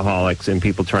alcoholics and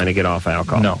people trying to get off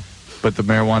alcohol. No, but the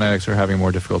marijuana addicts are having a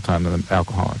more difficult time than the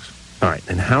alcoholics. All right,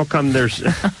 and how come there's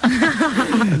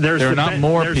there are not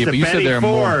more there's people? The You said there are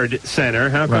Ford more. Center.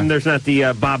 How come there's not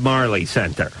the Bob Marley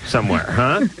Center somewhere?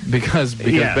 Huh? because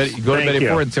yes, go to Betty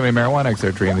Ford and see how many marijuana addicts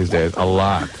they're treating these days. A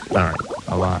lot. All right,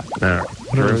 a lot. All right.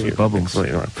 What are those bubbles?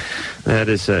 That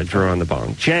is Drew on the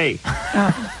bong. Jay,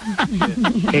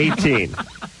 18.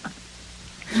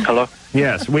 Hello?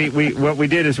 Yes, what we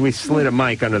did is we slid a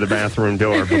mic under the bathroom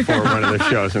door before one of the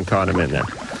shows and caught him in there.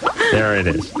 There it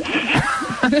is.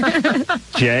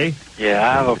 Jay? Yeah,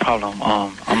 I have a problem.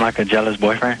 I'm like a jealous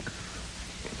boyfriend.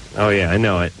 Oh, yeah, I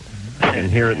know it. I can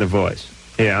hear it in the voice.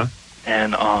 Yeah.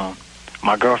 And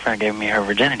my girlfriend gave me her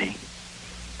virginity.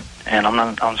 And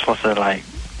I'm supposed to, like,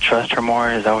 trust her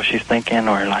more? Is that what she's thinking?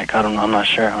 Or, like, I'm not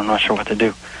sure. I'm not sure what to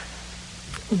do.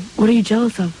 What are you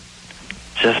jealous of?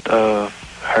 Just of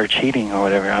her cheating or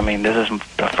whatever. I mean, this is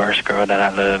the first girl that I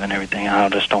love and everything. I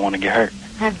just don't want to get hurt.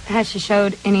 Has she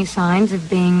showed any signs of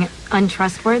being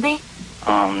untrustworthy?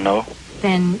 No.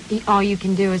 Then all you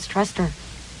can do is trust her.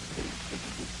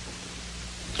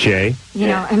 Jay? You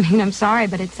know, I mean, I'm sorry,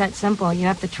 but it's that simple. You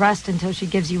have to trust until she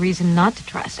gives you reason not to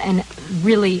trust. And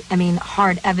really, I mean,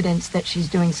 hard evidence that she's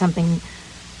doing something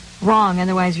wrong.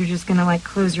 Otherwise, you're just going to, like,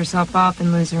 close yourself off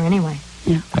and lose her anyway.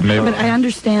 Yeah. But I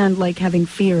understand, like, having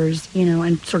fears, you know,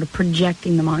 and sort of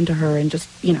projecting them onto her and just,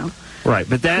 you know, right,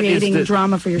 but that creating is the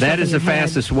drama for yourself. That is in the your head.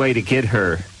 fastest way to get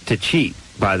her to cheat,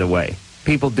 by the way.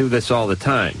 People do this all the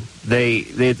time.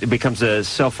 It becomes a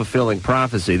self-fulfilling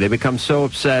prophecy. They become so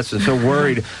obsessed and so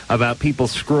worried about people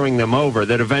screwing them over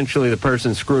that eventually the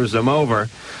person screws them over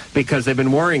because they've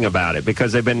been worrying about it,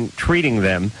 because they've been treating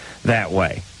them that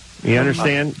way. You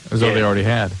understand? As though they already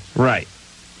had. Right.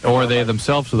 Or they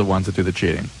themselves are the ones that do the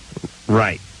cheating.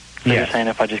 Right. So you're saying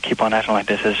if I just keep on acting like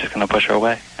this, it's just going to push her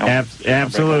away?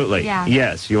 Absolutely. Yeah.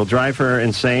 Yes, you'll drive her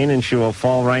insane and she will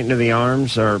fall right into the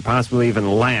arms or possibly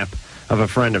even lap of a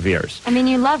friend of yours. I mean,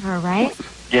 you love her, right?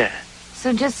 Yeah.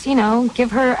 So just, you know,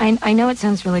 give her, I know it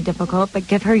sounds really difficult, but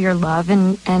give her your love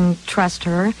and trust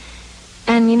her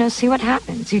and, you know, see what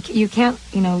happens. You can't,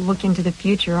 you know, look into the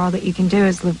future. All that you can do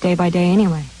is live day by day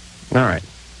anyway. All right.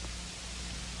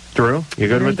 Drew, you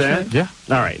good with that? Yeah.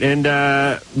 All right, and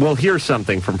we'll hear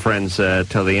something from friends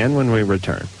till the end when we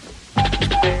return. Love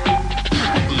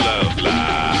Line.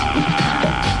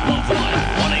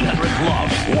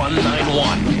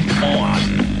 1-800-LOVE-191. On.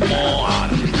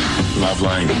 Love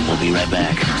Line. We'll be right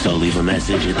back. So leave a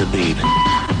message at the beep.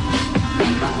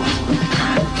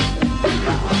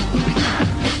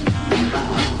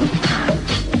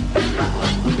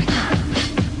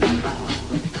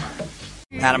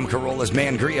 Adam Carolla's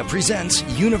Mangria presents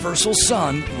Universal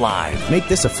Sun Live. Make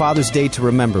this a Father's Day to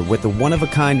remember with a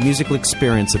one-of-a-kind musical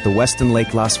experience at the Westin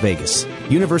Lake, Las Vegas.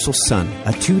 Universal Sun,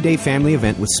 a 2-day family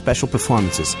event with special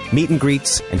performances, meet and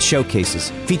greets, and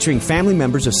showcases, featuring family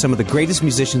members of some of the greatest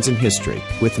musicians in history,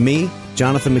 with me,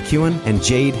 Jonathan McEwen, and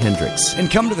Jade Hendricks. And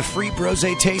come to the free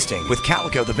Brosé tasting with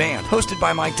Calico the Band, hosted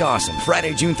by Mike Dawson,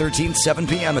 Friday, June 13th, 7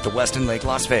 p.m. at the Westin Lake,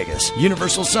 Las Vegas.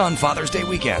 Universal Sun Father's Day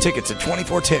weekend. Tickets at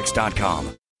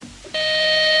 24tix.com.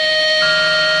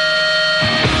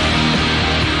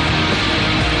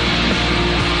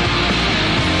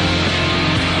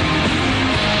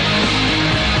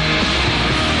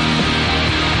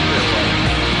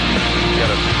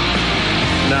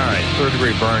 All right.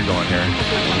 Third-degree burn going here.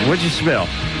 What'd you spill?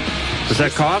 Was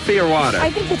that coffee or water? I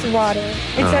think it's water.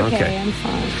 It's okay. I'm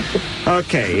fine.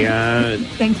 Okay.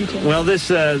 Thank you, Jennifer. Well, this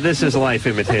is life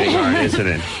imitating art, isn't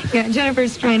it? Yeah,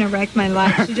 Jennifer's trying to wreck my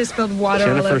life. She just spilled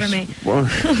water all over me.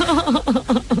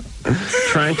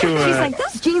 Trying to... She's like,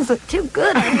 those jeans look too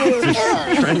good on you.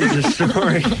 trying to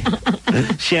destroy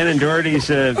Shannen Doherty's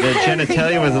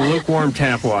genitalia with a lukewarm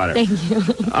tap water. Thank you.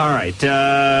 All right.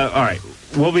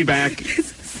 We'll be back.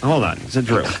 Hold on. It's a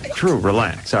Drew. Drew,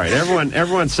 relax. All right.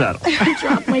 Everyone settle. I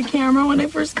dropped my camera when I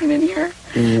first came in here.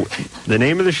 The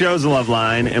name of the show is Love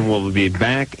Line, and we'll be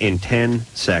back in 10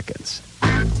 seconds.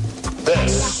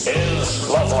 This is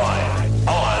Love Line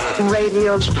on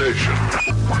Radio Station.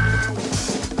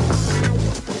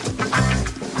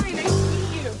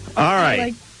 All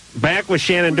right. Back with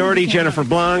Shannen Doherty, Jennifer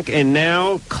Blanc, and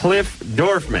now Cliff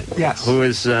Dorfman. Yes. Who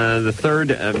is the third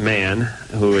man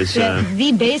who is...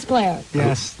 the bass player.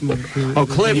 Yes.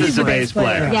 Cliff is the bass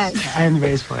player. Yes. I am the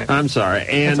bass player. I'm sorry.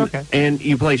 And, That's okay. And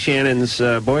you play Shannon's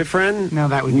boyfriend? No,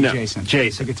 that would be Jason.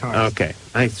 Jason. The guitarist. Okay.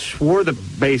 I swore the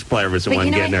bass player was the But one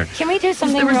you know getting what? there. Can we do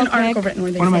something There was real an article quick? written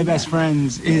where they One of my said best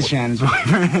friends is Shannon's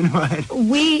boyfriend. But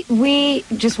We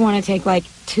just want to take like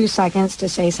 2 seconds to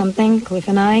say something, Cliff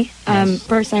and I.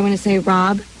 First, I want to say,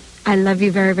 Rob, I love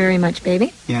you very, very much,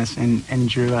 baby. yes, and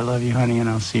Drew, I love you, honey, and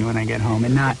I'll see you when I get home.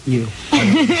 And not you.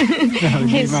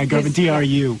 My girlfriend,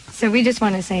 TRU. So we just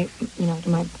want to say, you know, to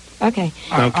my... Okay.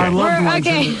 Our loved ones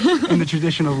okay. in the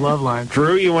traditional love line.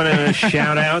 Drew, you want to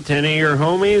shout out to any of your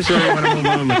homies, or you want to move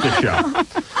on with the show?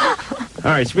 All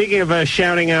right, speaking of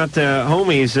shouting out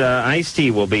homies,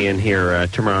 Ice-T will be in here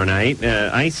tomorrow night.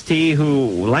 Ice-T,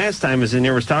 who last time was in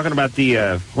here, was talking about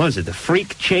the, what was it, the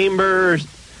Freak Chamber?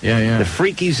 Yeah. The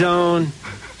Freaky Zone.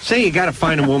 say you got to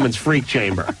find a woman's freak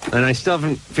chamber, and I still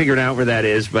haven't figured out where that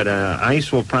is, but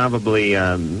Ice will probably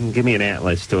give me an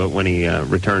atlas to it when he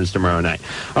returns tomorrow night.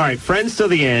 All right, Friends Till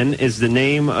the End is the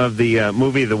name of the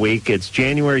movie of the week. It's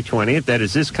January 20th. That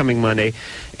is this coming Monday,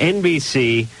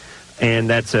 NBC, and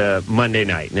that's Monday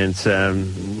night. And it's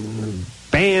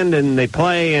band, and they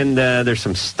play, and there's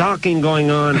some stalking going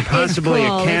on, possibly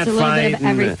cool. a cat It's a little fight, bit of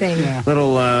everything.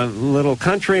 and little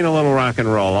country and a little rock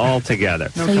and roll all together.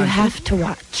 So you have to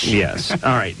watch. Yes.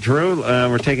 All right, Drew,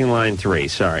 we're taking line 3.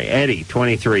 Sorry. Eddie,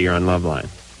 23, you're on Love Line.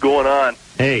 Going on.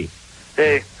 Hey.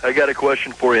 Hey, I got a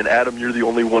question for you, and Adam, you're the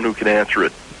only one who can answer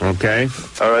it. Okay.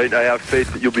 All right, I have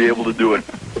faith that you'll be able to do it.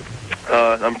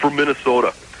 I'm from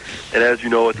Minnesota, and as you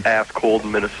know, it's ass cold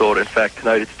in Minnesota. In fact,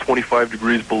 tonight it's 25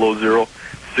 degrees below zero,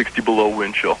 60 below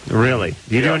wind chill. Really?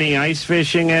 Do you do any ice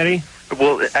fishing, Eddie?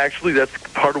 Well, actually, that's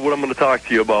part of what I'm going to talk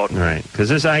to you about. Right, because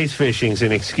this ice fishing is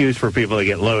an excuse for people to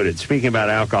get loaded. Speaking about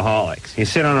alcoholics, you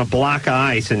sit on a block of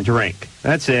ice and drink.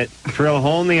 That's it. Drill a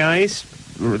hole in the ice,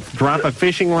 drop a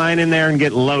fishing line in there, and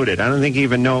get loaded. I don't think you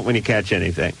even know it when you catch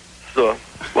anything. So,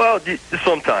 well,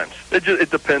 sometimes. It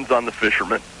depends on the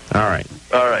fisherman. All right.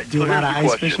 All right. Do a lot of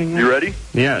ice fishing? You ready?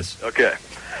 Yes. Okay.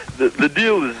 The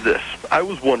deal is this. I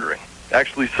was wondering.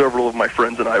 Actually, several of my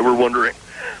friends and I were wondering.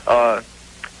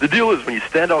 The deal is when you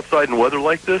stand outside in weather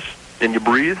like this and you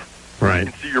breathe, right,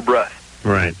 you can see your breath.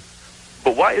 Right.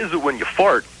 But why is it when you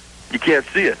fart, you can't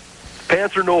see it?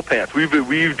 Pants or no pants?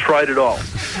 We've tried it all.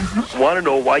 Want to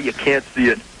know why you can't see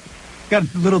it? Got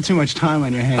a little too much time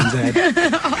on your hands, Ed.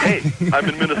 Hey, I'm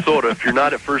in Minnesota. If you're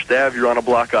not at First Ave, you're on a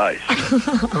block of ice.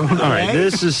 All right.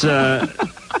 This is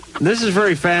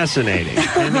very fascinating.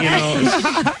 And, you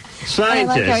know, scientists. I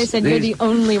like how I said you're the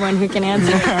only one who can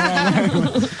answer.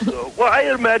 Well, I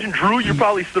imagine, Drew, you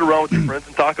probably sit around with your friends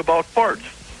and talk about farts.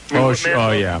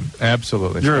 Oh, yeah,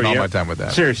 absolutely. Drew, Spend all my time with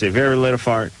that. Seriously, have you ever lit a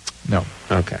fart? No.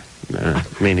 Okay.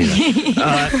 Me neither.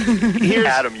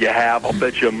 Adam, you have. I'll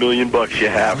bet you $1 million you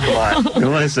have. Come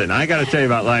on. Listen, I got to tell you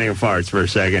about lighting farts for a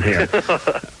second here.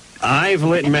 I've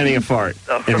lit many a fart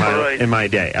in my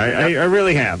day. I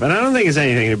really have. And I don't think it's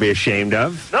anything to be ashamed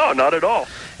of. No, not at all.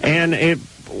 And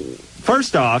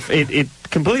first off, it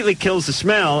completely kills the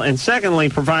smell, and secondly,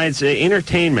 provides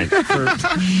entertainment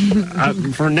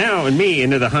for now and me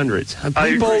into the hundreds.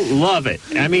 People love it.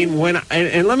 I mean,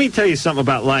 and let me tell you something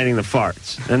about lighting the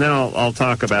farts, and then I'll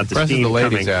talk about the steam the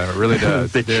ladies coming. Adam, it really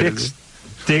does. The chicks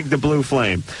dig the blue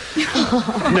flame.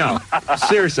 No,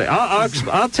 seriously,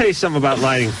 I'll tell you something about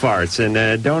lighting farts,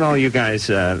 and don't all you guys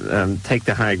take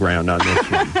the high ground on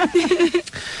this one.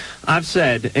 I've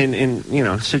said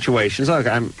in situations, look,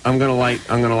 I'm gonna light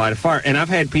a fart, and I've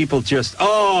had people just,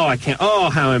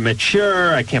 how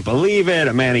immature, I can't believe it,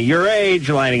 a man of your age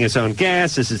lighting his own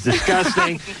gas, this is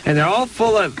disgusting, and they're all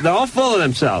full of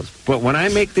themselves. But when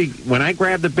I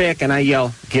grab the Bic and I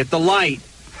yell, get the light,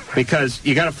 because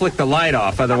you got to flick the light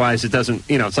off, otherwise it doesn't,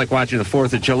 it's like watching the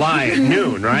 4th of July at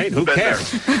noon, right? Who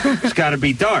cares? It's got to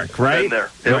be dark, right? Been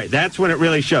there. Yep. Right, that's when it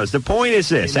really shows. The point is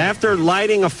this, after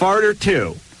lighting a fart or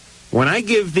two, when I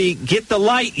give the get the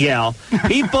light yell,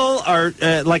 people are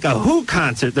like a Who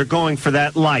concert. They're going for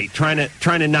that light, trying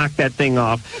to knock that thing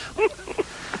off,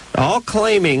 all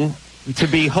claiming to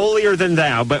be holier than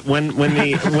thou. But when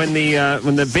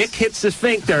the Bic hits the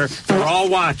sphincter, they're all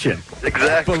watching.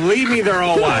 Exactly. Believe me, they're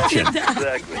all watching.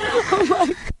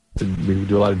 Exactly. We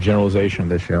do a lot of generalization on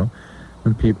this show.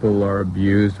 When people are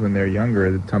abused when they're younger,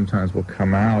 it sometimes will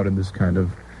come out in this kind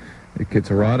of. It gets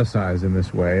eroticized in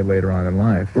this way later on in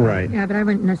life. Right. Yeah, but I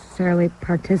wouldn't necessarily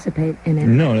participate in it.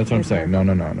 No, that's what I'm saying. No.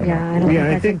 Yeah, I don't think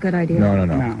that's a good idea.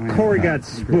 No. Corey got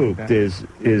spooked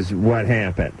is what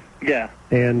happened. Yeah.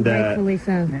 And rightfully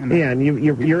so. Yeah, and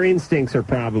your instincts are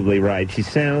probably right. She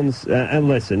sounds, and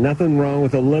listen, nothing wrong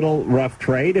with a little rough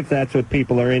trade. If that's what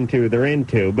people are into, they're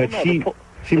into. But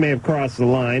she may have crossed the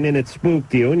line, and it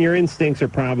spooked you, and your instincts are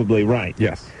probably right.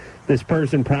 Yes. This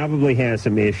person probably has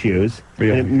some issues.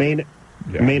 Yeah. And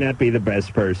it may not be the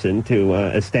best person to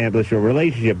establish a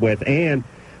relationship with. And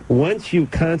once you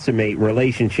consummate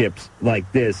relationships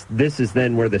like this is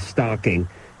then where the stalking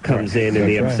comes in, and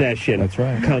the obsession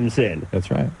comes in.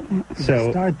 That's right. So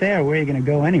start there. Where are you going to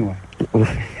go anyway?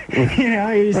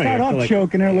 You start off like,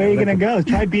 choking her. Where are you going to go?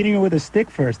 Try beating her with a stick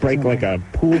first. Break like a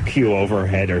pool cue over her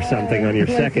head or something on your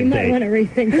second date. You might want to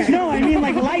rethink that. No, I mean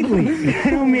like lightly. I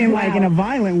don't mean like in a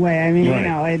violent way. I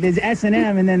mean, there's S&M,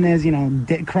 and then there's,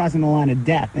 crossing the line of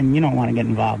death, and you don't want to get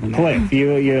involved in that. Cliff,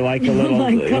 you like a little,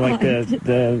 you like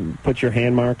to put your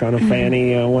hand mark on a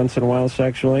fanny once in a while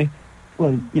sexually?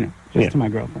 Well, just to my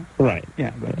girlfriend. Right.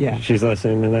 Yeah, but yeah. She's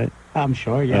listening to that? I'm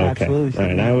sure, yeah, Okay. absolutely. All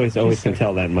right, I always can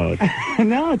tell that mode.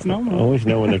 No, it's normal. I always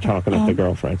know when they're talking up to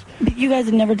girlfriends. But you guys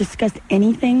have never discussed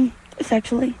anything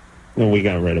sexually? Well, we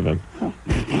got rid of him.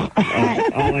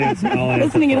 I'll answer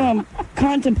Listening at home,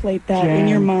 contemplate that in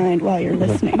your mind while you're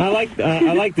listening. I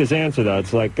like this answer, though.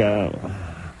 It's like,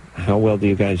 how well do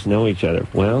you guys know each other?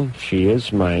 Well, she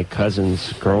is my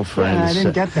cousin's girlfriend's Yeah, I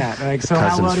didn't get that. Like, so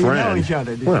how well do you know each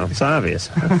other? Well, it's obvious.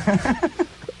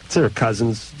 It's her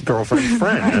cousin's girlfriend's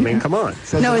friend. I mean, come on.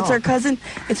 No, it's her cousin.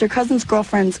 It's her cousin's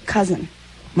girlfriend's cousin.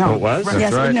 No, it was?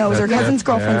 Yes, no, it was her cousin's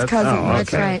girlfriend's cousin. Oh,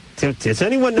 okay. That's right. Does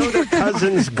anyone know their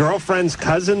cousin's girlfriend's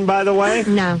cousin, by the way?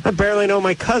 No. I barely know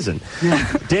my cousin.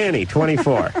 Danny,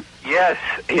 24. Yes,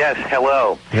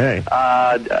 hello. Hey.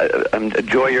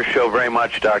 Enjoy your show very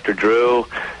much, Dr. Drew,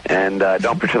 and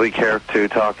don't particularly care to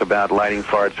talk about lighting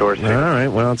farts or All right,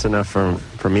 well, it's enough from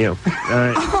you. All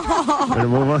right. Better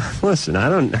move on. Listen, I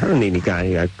don't need any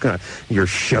guy. Your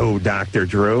show, Dr.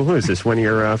 Drew. Who is this? One of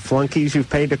your flunkies you've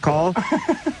paid to call?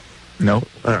 No.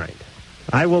 All right.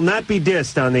 I will not be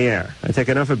dissed on the air. I take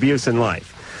enough abuse in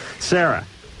life. Sarah.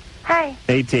 Hi.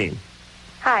 18.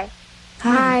 Hi.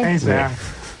 Hi. Hey, Sarah.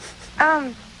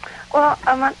 Well,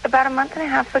 about a month and a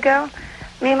half ago,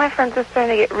 me and my friends were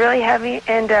starting to get really heavy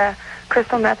into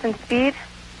crystal meth and speed.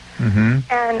 Mm-hmm.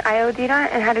 And I OD'd on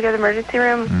it and had to go to the emergency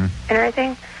room and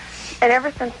everything. And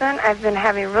ever since then, I've been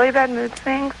having really bad mood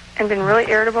swings and been really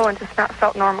irritable and just not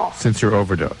felt normal. Since your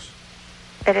overdose?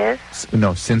 It is?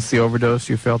 No, since the overdose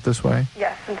you felt this way?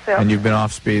 Yes, since the And you've been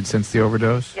off speed since the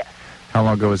overdose? Yes. How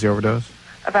long ago was the overdose?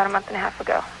 About a month and a half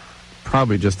ago.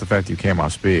 Probably just the fact that you came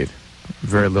off speed.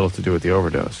 Very little to do with the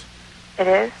overdose. It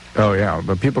is? Oh, yeah.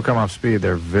 But people come off speed,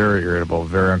 they're very irritable,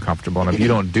 very uncomfortable. And if you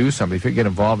don't do something, if you get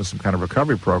involved in some kind of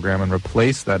recovery program and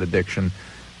replace that addiction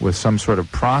with some sort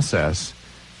of process,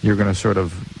 you're going to sort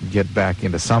of get back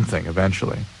into something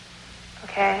eventually.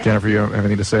 Okay. Jennifer, you have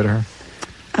anything to say to her?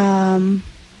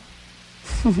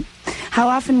 How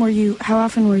often were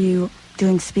you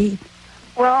doing speed?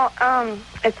 Well,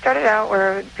 it started out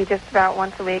where it would be just about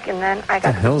once a week, and then I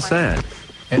got The hell's that?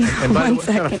 And by the way,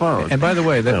 got a phone. And by the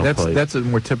way, that's a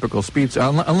more typical speed. So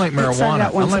unlike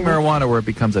marijuana, where it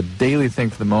becomes a daily thing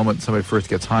for the moment somebody first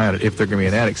gets high on it, if they're going to be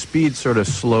an addict, speed sort of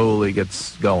slowly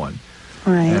gets going.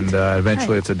 Right. And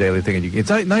eventually it's a daily thing. And it's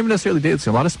not even necessarily daily.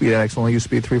 A lot of speed addicts only use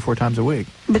speed 3 or 4 times a week.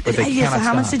 But they so cannot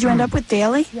how much stop. did you end up with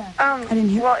daily? I didn't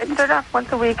hear. Well, it started off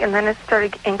once a week, and then it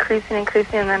started increasing,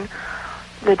 and then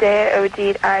the day I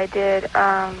OD'd, I did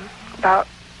about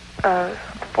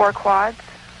 4 quads.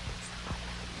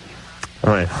 All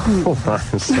right, hold on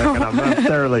a second. I'm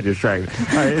thoroughly distracted.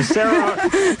 All right, is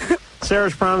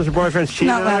Sarah's problems, her boyfriend's cheating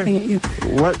on her? Not laughing at you.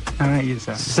 What? All right, you,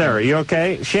 Sarah. Sarah, you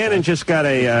okay? Shannon just got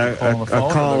a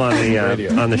call on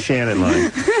the Shannon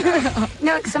line.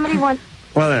 No, somebody wants...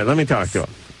 Well, there, let me talk to him.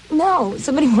 No,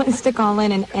 somebody wants to call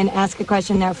in and ask a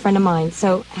question. They're a friend of mine.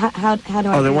 So how do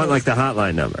I... Oh, they do want this? like the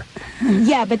hotline number.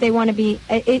 Yeah, but they want to be...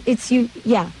 It's you...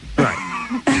 Yeah. Right.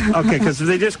 Okay, because if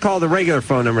they just call the regular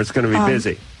phone number, it's going to be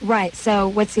busy. Right. So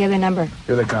what's the other number?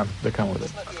 Here they come. They come with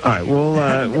it. All right, we'll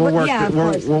work yeah,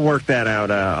 we'll work that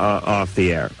out off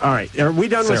the air. All right, are we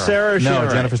done with Sarah? Or is she all No,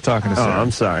 right? Jennifer's talking to Sarah. Oh,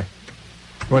 I'm sorry.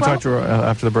 You want to talk to her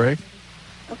after the break?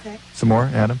 Okay. Some more,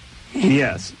 Adam?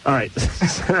 Yes. All right.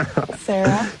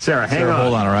 Sarah, hang on.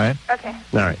 Hold on, all right? Okay.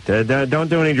 All right. Don't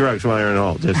do any drugs while you're in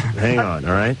hold. Just hang on,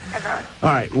 all right? All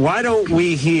right. Why don't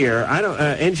we hear...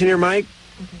 Engineer Mike,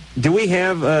 do we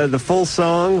have the full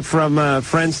song from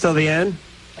Friends Till the End?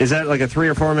 Is that like a 3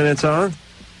 or 4 minute song?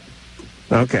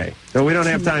 Okay. So we don't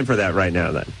have time for that right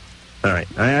now, then. All right.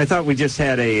 I thought we just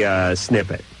had a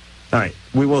snippet. All right.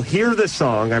 We will hear the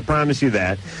song. I promise you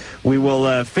that. We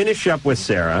will finish up with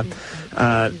Sarah.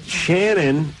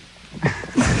 Shannon...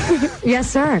 Yes,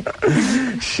 sir.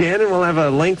 Shannon will have a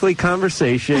lengthy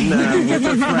conversation with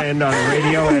a friend on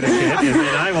radio etiquette, and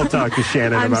then I will talk to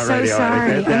Shannon about radio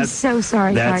etiquette. I'm so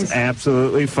sorry, That's guys.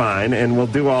 absolutely fine, and we'll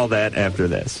do all that after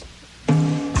this. Call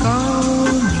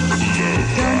me.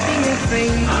 Don't be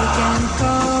afraid, you can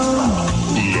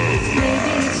call me.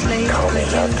 Maybe it's late, but you call me.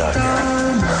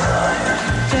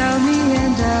 Tell me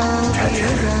and I'll be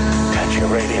around. Catch your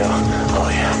radio. Oh,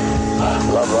 yeah.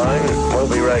 Love line, we'll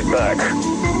be right back.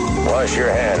 Wash your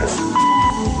hands.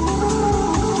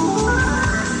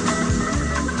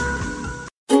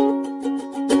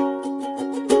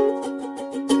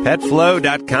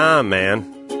 PetFlow.com, man.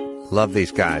 Love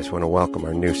these guys. Want to welcome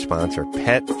our new sponsor,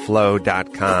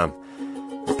 PetFlow.com.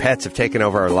 Pets have taken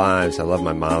over our lives. I love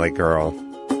my Molly girl.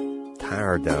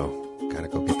 Tired, though. Gotta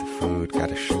go get the food.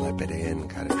 Gotta schlep it in.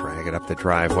 Gotta drag it up the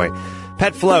driveway.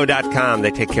 PetFlow.com.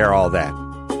 They take care of all that.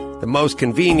 The most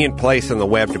convenient place on the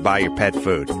web to buy your pet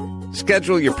food.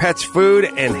 Schedule your pet's food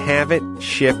and have it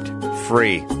shipped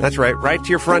free. That's right to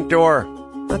your front door.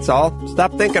 That's all.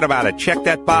 Stop thinking about it. Check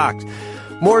that box.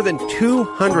 More than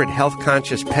 200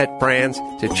 health-conscious pet brands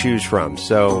to choose from.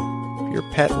 So if your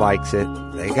pet likes it,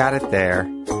 they got it there.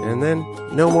 And then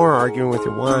no more arguing with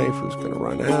your wife. Who's going to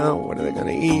run out? What are they going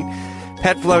to eat?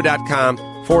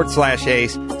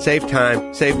 Petflow.com/ace. Save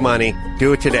time, save money.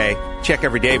 Do it today. Check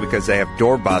every day because they have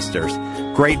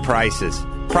doorbusters. Great prices.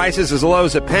 Prices as low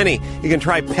as a penny. You can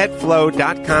try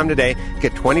petflow.com today.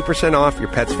 Get 20% off your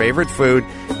pet's favorite food.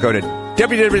 Go to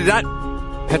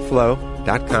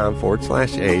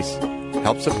www.petflow.com/ace.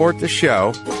 Help support the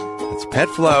show. That's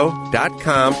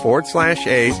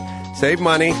petflow.com/ace. Save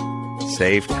money.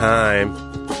 Save time.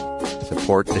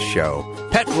 Support the show.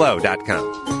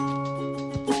 Petflow.com.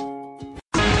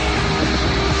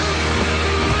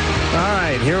 All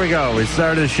right, here we go. We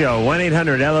started the show.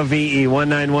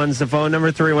 1-800-LOVE-191 is the phone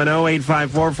number.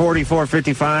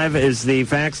 310-854-4455 is the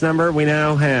fax number. We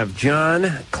now have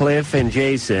John, Cliff, and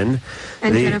Jason.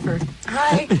 And Jennifer.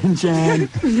 Hi. Jen.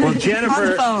 Well,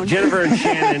 Jennifer and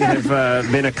Shannon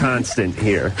have been a constant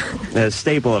here, a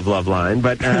staple of Loveline.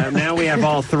 But now we have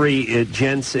all three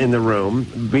gents in the room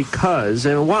because,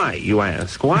 and why, you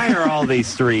ask? Why are all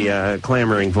these three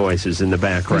clamoring voices in the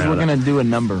background? Because we're going to do a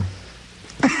number.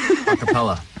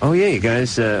 Acapella. Oh, yeah, you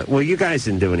guys, you guys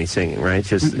didn't do any singing, right?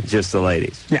 Just the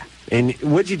ladies? Yeah. And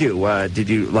what'd you do? Did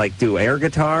you, do air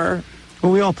guitar?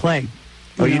 Well, we all play.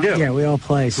 Oh, you do? Yeah, we all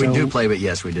play. So. We do play, but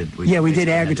yes, we did. We did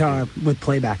air guitar with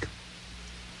playback.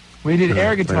 We did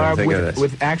air guitar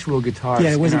with actual guitars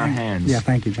in our hands. Yeah,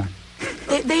 thank you, John.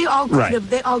 They all could have.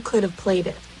 They all could have played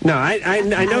it. No, I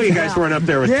know you guys weren't up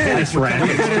there with tennis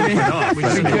rackets. We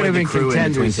could have been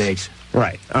contenders.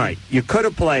 Right. All right. You could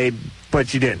have played,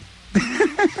 but you didn't.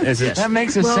 That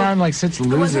makes us sound like such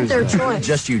losers. It wasn't their choice.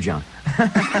 Just you, John.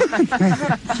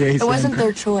 It wasn't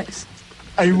their choice.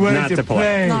 I wanted to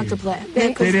play. Not to play.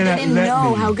 They didn't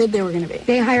know how good they were going to be.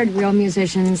 They hired real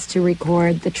musicians to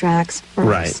record the tracks first.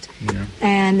 Right. Yeah.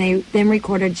 And they then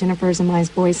recorded Jennifer's and my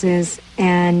voices,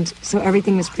 and so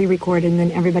everything was pre-recorded, and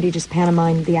then everybody just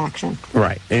pantomimed the action.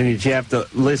 Right. And did you have to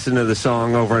listen to the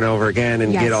song over and over again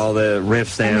and get all the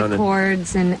riffs down? And the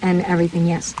chords and everything,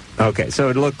 yes. Okay, so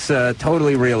it looks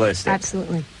totally realistic.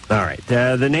 Absolutely. All right.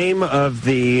 The name of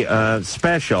the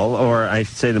special, or I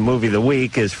should say the movie of the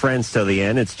week, is Friends Till the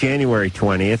End. It's January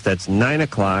 20th. That's 9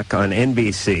 o'clock on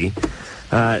NBC.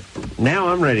 Now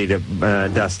I'm ready to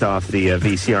dust off the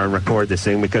VCR and record this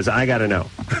thing because I got to know.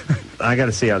 I got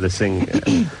to see how this thing...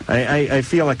 I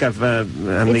feel like I'm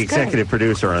the executive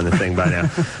producer on the thing by now.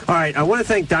 All right, I want to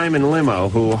thank Diamond Limo,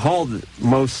 who hauled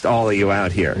most all of you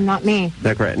out here. Not me.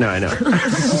 That's right. No, I know.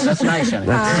 That's nice, Shannon.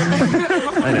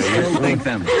 I know. Thank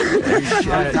them.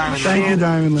 Thank you,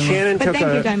 Diamond Limo. Shannon But thank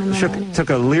you, Diamond Limo, anyway. took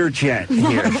a Learjet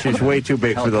here. She's way too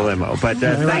big for the limo. But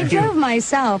thank I you. drove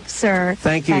myself, sir.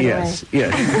 Thank you, by the yes. way.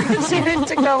 Yes. Shannon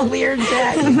took a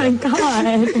Learjet. Oh, my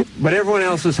God. But everyone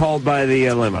else was hauled by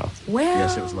the limo. Well,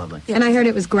 Yes, it was lovely. And I heard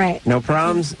it was great. No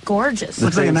problems? Gorgeous. The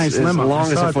Looks like a thing's nice limo. As long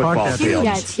I as saw a it parked football out field.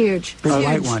 Yeah, it's huge. A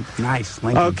light one. Nice.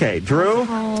 Lincoln. Okay, Drew?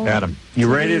 Adam.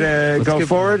 You ready to Let's go get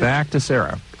forward? Back to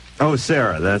Sarah. Oh,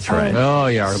 Sarah, that's right. Oh,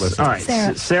 yeah, our listener. All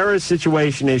right, Sarah's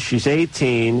situation is she's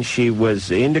 18. She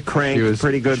was into crank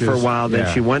pretty good for a while.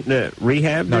 Then she went to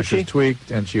rehab, No, did she she? was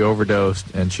tweaked, and she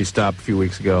overdosed, and she stopped a few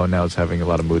weeks ago, and now is having a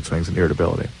lot of mood swings and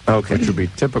irritability. Okay. Which would be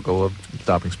typical of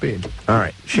stopping speed. All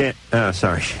right.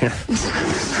 Sorry.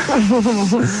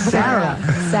 Sarah.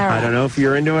 I don't know if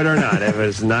you're into it or not. It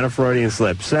was not a Freudian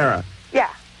slip. Sarah. Yeah.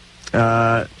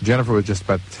 Jennifer was just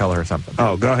about to tell her something.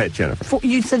 Oh, go ahead, Jennifer.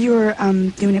 You said you were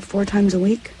doing it 4 times a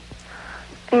week?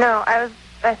 No, I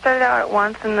started out at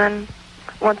once, and then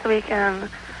once a week, and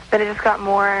then it just got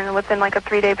more, and within like a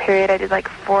 3-day period, I did like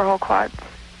 4 whole quads,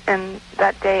 and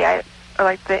that day,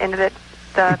 the end of it,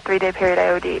 the 3-day period, I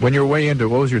OD'd. When you were way into it,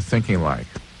 what was your thinking like?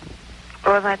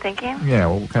 What was I thinking? Yeah,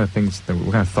 what kind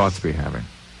of thoughts were you having?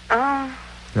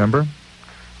 Remember?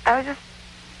 I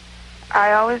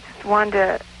always just wanted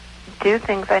to do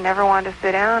things. I never wanted to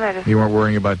sit down. You weren't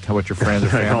worrying about what your friends or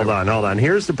family... Hold on.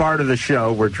 Here's the part of the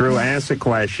show where Drew asks a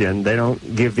question. They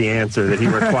don't give the answer that he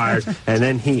requires, and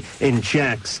then he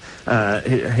injects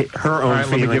her own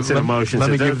feelings and emotions. Let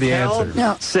me give the answer.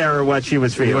 No. Sarah, what she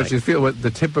was feeling. What she feel? What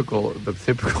the typical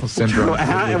syndrome.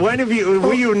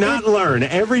 Will you not learn?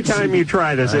 Every time you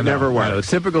try this, it never works.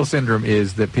 The typical syndrome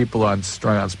is that people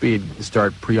strung on speed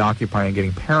start preoccupying,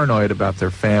 getting paranoid about their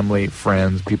family,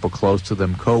 friends, people close to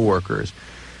them, co-workers.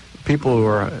 People who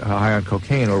are high on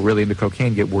cocaine or really into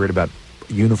cocaine get worried about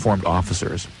uniformed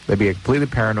officers. They'd be completely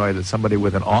paranoid that somebody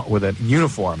with a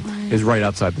uniform is right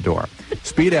outside the door.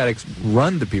 Speed addicts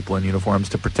run to people in uniforms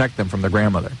to protect them from their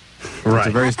grandmother. Right. It's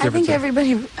a very I different think thing.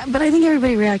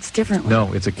 everybody reacts differently.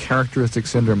 No, it's a characteristic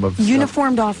syndrome of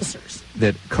Uniformed officers.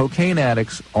 that cocaine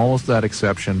addicts, almost without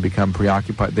exception, become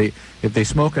preoccupied. If they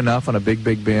smoke enough on a big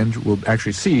binge, will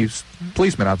actually see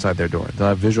policemen outside their door. They'll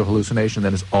have visual hallucination.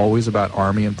 Then it's always about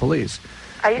army and police.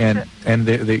 And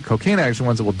the cocaine addicts are the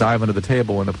ones that will dive under the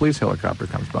table when the police helicopter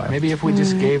comes by. Maybe if we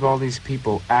just gave all these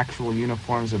people actual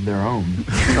uniforms of their own.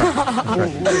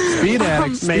 Speed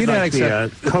addicts,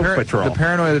 Coke Patrol. The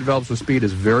paranoia that develops with speed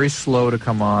is very slow to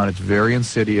come on. It's very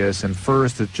insidious. And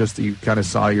first, it's just that you kind of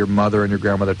saw your mother and your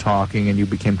grandmother talking, and you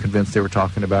became convinced they were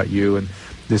talking about you. And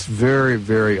this very,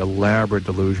 very elaborate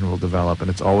delusion will develop, and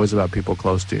it's always about people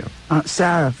close to you.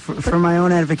 Sarah, for my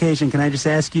own edification, can I just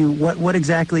ask you, what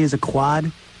exactly is a quad?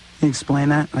 Can you explain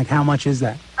that? Like, how much is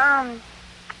that?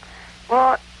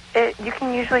 Well, you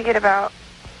can usually get about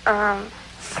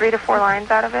 3 to 4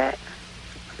 lines out of it.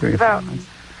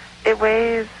 It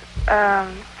weighs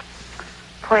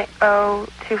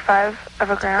 0.025 of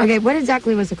a gram. Okay, what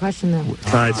exactly was the question, though? All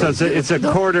right, so it's a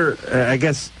quarter, I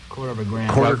guess... Quarter of a gram.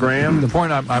 Quarter gram? The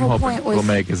point I'm whole hoping point was- we'll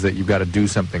make is that you've got to do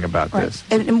something about this.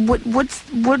 And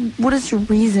what is your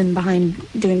reason behind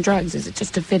doing drugs? Is it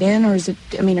just to fit in, or is it?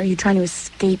 I mean, are you trying to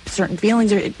escape certain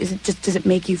feelings, or is it just? Does it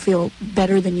make you feel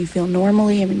better than you feel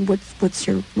normally? I mean, what's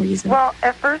your reason? Well,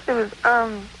 at first it was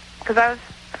because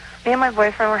me and my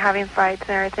boyfriend were having fights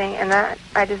and everything, and that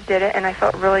I just did it, and I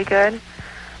felt really good.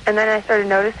 And then I started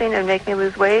noticing it would make me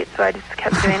lose weight, so I just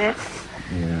kept doing it.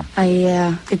 Yeah.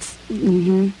 It's.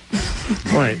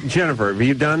 Right, Jennifer, have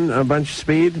you done a bunch of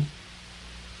speed?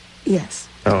 Yes.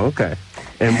 Oh, okay.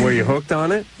 And were you hooked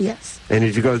on it? Yes. And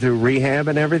did you go through rehab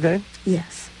and everything?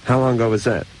 Yes. How long ago was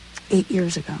that? 8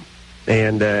 years ago.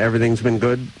 And everything's been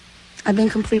good? I've been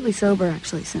completely sober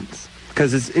actually since.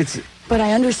 Because it's. But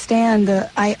I understand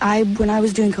when I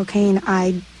was doing cocaine,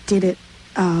 I did it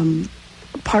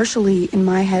partially in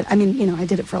my head. I mean, I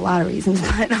did it for a lot of reasons,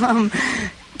 but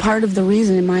part of the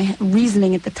reason in my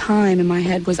reasoning at the time in my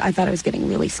head was I thought I was getting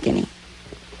really skinny.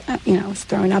 I was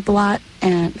throwing up a lot,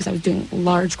 and because I was doing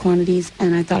large quantities,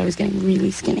 and I thought I was getting really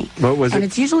skinny. What was and it?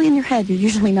 It's usually in your head. You're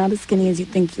usually not as skinny as you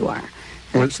think you are.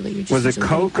 Actually, you're just was it usually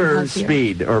coke or healthier.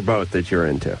 speed or both that you're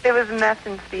into? It was meth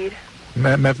and speed.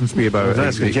 Meth and speed, I was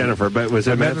asking Jennifer, but was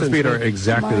it meth and speed are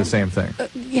exactly Mine- the same thing.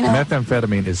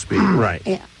 Methamphetamine is speed. Right.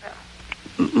 Yeah.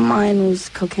 Mine was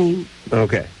cocaine.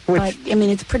 Okay. But, I mean,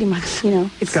 it's pretty much,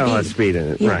 It's got a lot of speed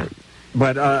in it, Yeah. right.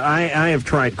 But I have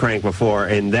tried crank before,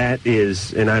 and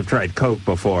I've tried coke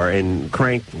before, and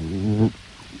crank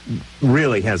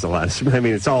really has a lot of speed. I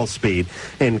mean, it's all speed.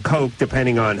 And coke,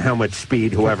 depending on how much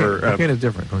speed whoever... Cocaine is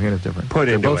different. Cocaine is different. Put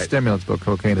They're into both it. stimulants, but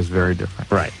cocaine is very different.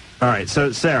 Right. All right,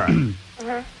 so Sarah...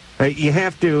 You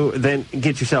have to then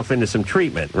get yourself into some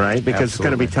treatment, right? Because it's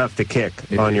going to be tough to kick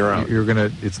on your own.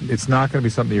 It's not going to be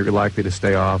something you're likely to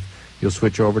stay off. You'll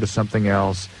switch over to something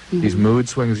else. These mood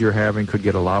swings you're having could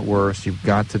get a lot worse. You've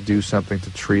got to do something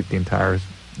to treat the entire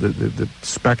the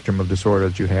spectrum of disorder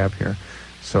that you have here.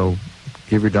 So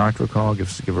give your doctor a call.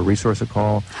 Give a resource a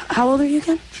call. How old are you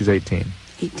again? She's 18.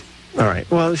 18. All right.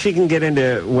 Well, she can get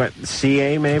into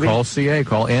CA maybe. Call CA.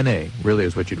 Call NA. Really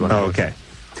is what you'd want to do. Okay.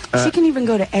 She can even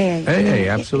go to AA. AA,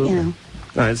 absolutely. All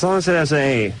right, as long as it has an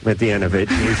A at the end of it,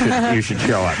 you should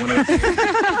show up.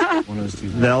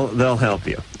 They'll help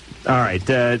you. All right,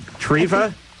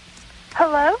 Treva,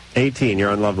 Hello? 18.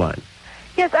 You're on Loveline.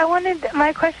 Yes,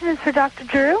 my question is for Dr.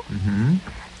 Drew. Mm-hmm.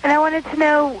 And I wanted to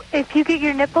know, if you get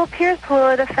your nipple pierced, will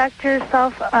it affect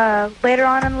yourself later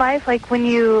on in life, like when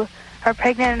you are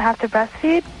pregnant and have to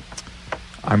breastfeed?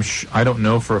 I don't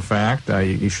know for a fact.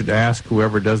 You should ask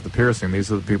whoever does the piercing.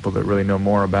 These are the people that really know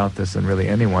more about this than really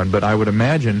anyone. But I would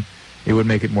imagine it would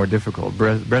make it more difficult.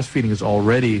 Breastfeeding is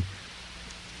already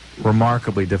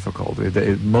remarkably difficult.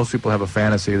 Most people have a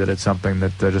fantasy that it's something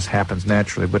that just happens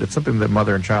naturally, but it's something that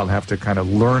mother and child have to kind of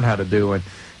learn how to do and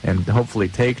hopefully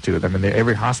take to. I mean,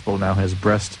 every hospital now has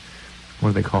what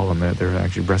do they call them? They're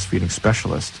actually breastfeeding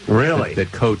specialists. Really?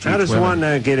 That coach How each does women.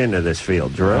 one get into this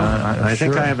field, Drew? I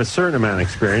think sure. I have a certain amount of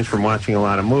experience from watching a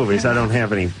lot of movies. I don't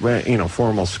have any,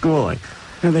 formal schooling.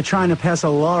 They're trying to pass a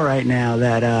law right now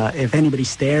that if anybody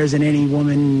stares at any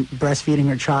woman breastfeeding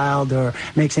her child or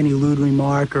makes any lewd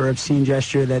remark or obscene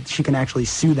gesture, that she can actually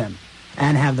sue them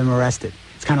and have them arrested.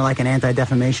 It's kind of like an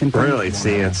anti-defamation thing. Really, it's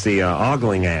the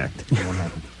Ogling Act.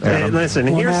 Listen,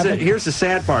 here's the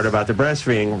sad part about the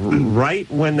breastfeeding. Right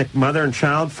when the mother and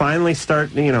child finally start,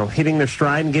 hitting their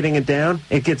stride and getting it down,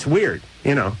 it gets weird,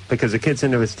 because the kid's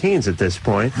into his teens at this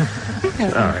point. All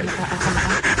right.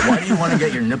 Why do you want to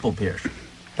get your nipple pierced?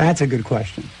 That's a good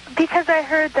question. Because I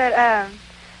heard that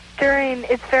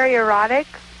it's very erotic.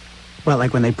 Well,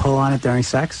 like when they pull on it during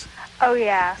sex? Oh,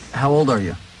 yeah. How old are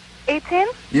you? 18?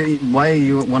 Why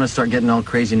you want to start getting all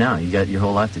crazy now? You got your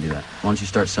whole life to do that. Why don't you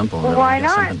start simple? Well, why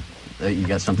not? You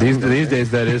got something. These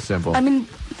days, that is simple. I mean,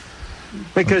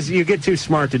 because you get too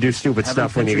smart to do stupid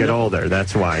stuff when you get older.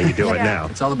 That's why you do it now.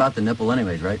 It's all about the nipple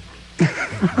anyways, right?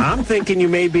 I'm thinking you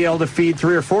may be able to feed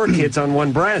 3 or 4 kids on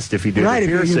one breast if you do the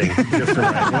piercing just the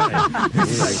right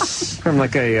way. From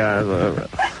like a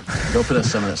go for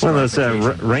some of one of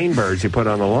those rainbirds you put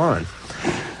on the lawn.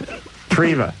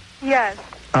 Treva. Yes.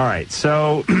 All right,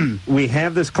 so we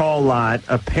have this call a lot.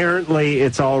 Apparently,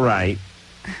 it's all right.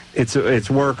 It's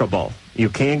workable. You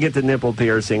can get the nipple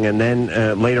piercing and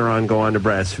then later on go on to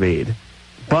breastfeed.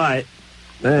 But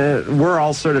we're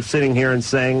all sort of sitting here and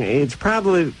saying it's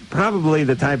probably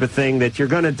the type of thing that you're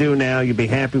going to do now, you'll be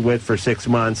happy with for 6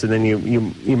 months, and then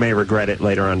you may regret it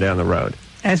later on down the road.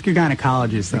 Ask your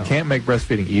gynecologist, though. You can't make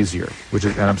breastfeeding easier,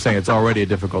 and I'm saying it's already a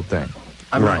difficult thing.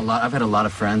 I've had a lot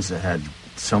of friends that had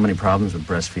so many problems with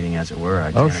breastfeeding, as it were.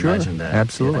 I can't imagine that.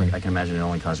 Absolutely. I can imagine it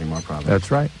only causing more problems. That's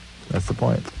right. That's the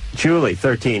point. Julie,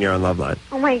 13, you're on Love Line.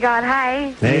 Oh, my God.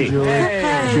 Hi. Hey. Julie.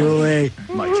 Hey. Julie.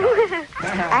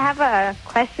 I have a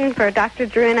question for Dr.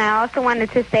 Drew, and I also wanted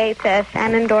to say to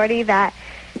Shannen Doherty that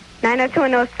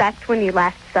 90210 sucked when you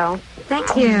left, so...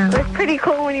 Thank you. It was pretty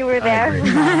cool when you were there.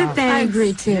 I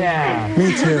agree, too. Yeah.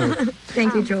 Me too.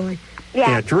 Thank you, Julie.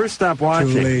 Yeah, Drew stopped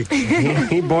watching.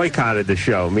 He boycotted the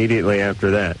show immediately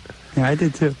after that. Yeah, I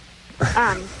did too.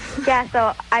 Yeah,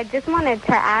 so I just wanted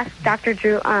to ask Dr.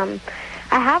 Drew, I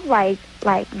have like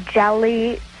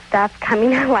jelly stuff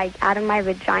coming out of my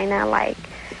vagina, like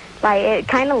it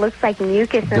kind of looks like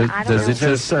mucus, and I don't know. Does it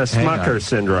just Smucker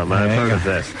syndrome? I've heard of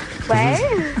this. What?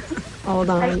 Hold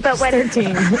on. But what is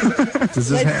 13. Does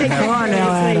this Come on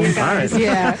now, Adam. All right.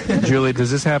 Yeah. Julie,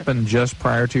 does this happen just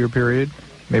prior to your period?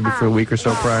 Maybe for a week or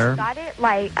so prior?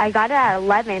 I got it at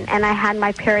 11, and I had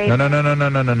my period. No.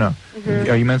 Mhm.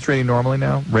 Are you menstruating normally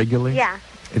now, regularly? Yeah.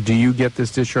 Do you get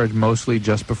this discharge mostly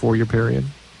just before your period?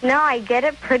 No, I get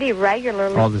it pretty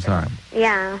regularly. All the time?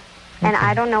 Yeah. And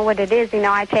I don't know what it is. You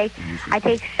know, I take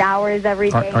showers every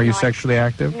day. Are you sexually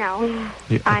active? No. Yeah,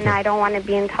 okay. And I don't want to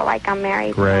be until I'm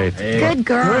married. Great. Good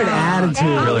girl. Good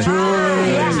attitude. Really.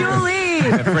 Julie.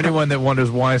 And for anyone that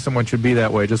wonders why someone should be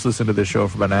that way, just listen to this show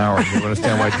for about an hour and you'll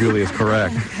understand why Julie is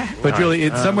correct. But Julie,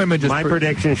 some women just... My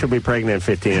prediction, she'll be pregnant at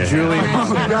 15 and a half. Julie,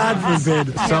 Oh, God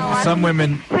forbid. some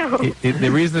women, the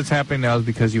reason it's happening now is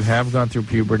because you have gone through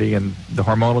puberty and the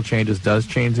hormonal changes does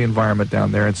change the environment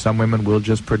down there, and some women will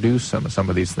just produce some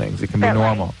of these things. It can be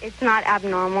normal. It's not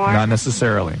abnormal. Not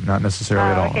necessarily at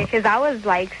all. Okay, because I was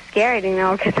scared,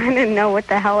 because I didn't know what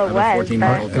the hell it was.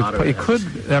 It could.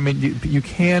 I mean, you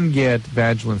can get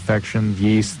vaginal infection,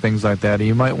 yeast, things like that. And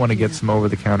you might want to get some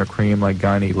over-the-counter cream like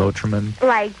Gyne Lotrimin.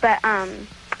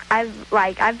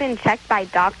 I've been checked by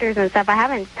doctors and stuff. I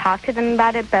haven't talked to them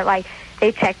about it, but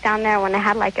they checked down there when I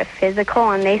had a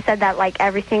physical, and they said that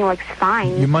everything looks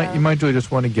fine. You might really just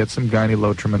want to get some Gyne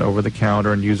Lotrimin over the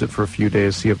counter and use it for a few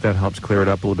days, see if that helps clear it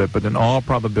up a little bit. But in all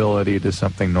probability, it is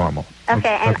something normal.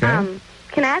 Okay, and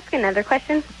can I ask another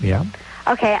question? Yeah.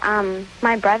 Okay,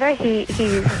 my brother, he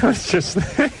I was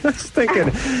thinking,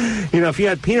 if you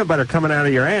had peanut butter coming out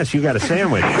of your ass, you got a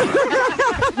sandwich.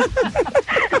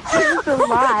 That's a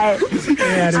lot.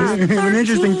 Yeah, it's an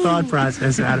interesting thought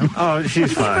process, Adam. Oh,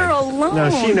 she's fine. her alone. No,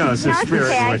 she knows the That's spirit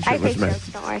okay. in which I it was take meant.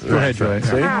 jokes, don't worry. Go ahead, Joy.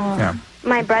 See? Yeah.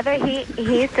 My brother, he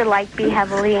used to be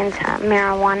heavily into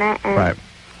marijuana, and Right.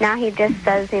 now he just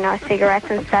does, cigarettes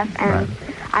and stuff. And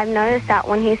I've noticed that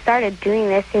when he started doing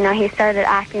this, he started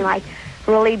acting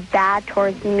really bad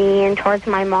towards me and towards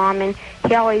my mom, and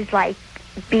he always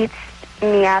beats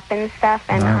me up and stuff.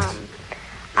 And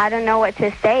I don't know what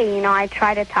to say. I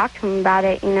try to talk to him about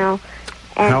it. And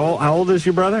How old is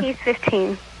your brother? He's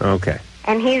 15. Okay.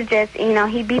 And he's just,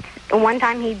 one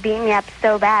time he beat me up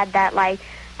so bad that,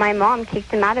 my mom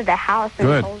kicked him out of the house. And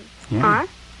Good. Huh?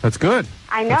 That's good.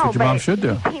 I know, That's what your mom but should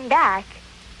do. he came back.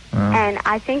 And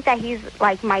I think that he's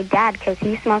like my dad because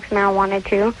he smokes marijuana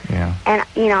too. Yeah. And,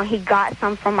 he got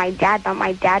some from my dad, but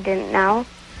my dad didn't know.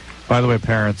 By the way,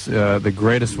 parents, the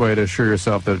greatest way to assure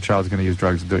yourself that a child's going to use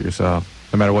drugs is do it yourself,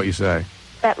 no matter what you say.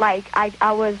 But,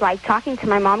 I was, talking to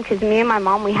my mom because me and my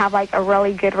mom, we have, a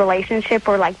really good relationship.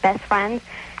 We're, best friends.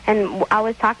 And I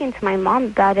was talking to my mom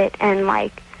about it and,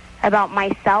 about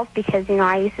myself because,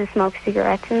 I used to smoke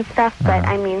cigarettes and stuff. But,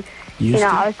 I mean,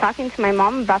 I was talking to my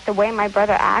mom about the way my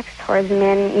brother acts towards me.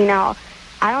 And,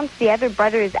 I don't see other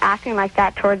brothers acting like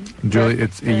that towards Julie,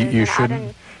 you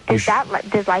shouldn't.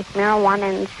 Does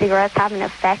marijuana and cigarettes have an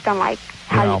effect on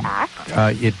how you act?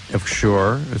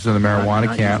 Sure. It's in the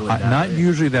marijuana can. Not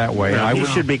usually that way. He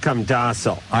should become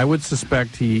docile. I would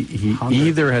suspect he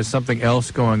either has something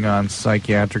else going on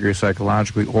psychiatrically or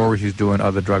psychologically, or he's doing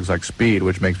other drugs like speed,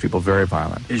 which makes people very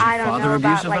violent. Is your father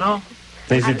abusive at all?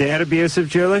 Is your dad abusive,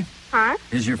 Julie? Huh?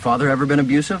 Has your father ever been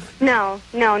abusive? No,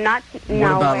 not.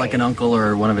 What about like an uncle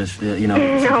or one of his,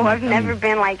 No, I've never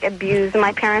been abused.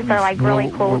 My parents are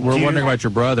really cool. We're wondering about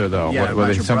your brother, though. Yeah,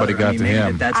 whether somebody got to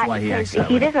him. That's why he acts that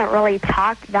He way. doesn't really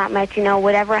talk that much.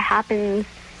 Whatever happens,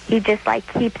 he just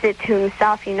keeps it to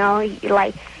himself. He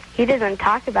doesn't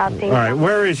talk about things. All right,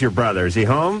 where is your brother? Is he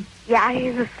home? Yeah,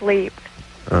 he's asleep.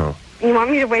 Oh. You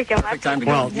want me to wake him up?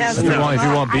 Well, yeah, if he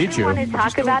won't beat you. I want to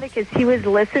talk about it because he was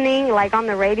listening, on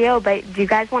the radio. But do you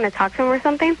guys want to talk to him or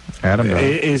something? Adam,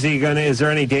 is he gonna? Is there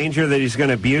any danger that he's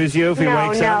gonna abuse you if he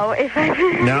wakes up?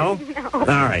 No. No. All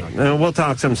right, we'll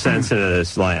talk some sense into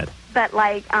this lad. But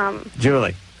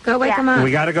Julie. Go wake him up.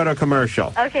 We got to go to a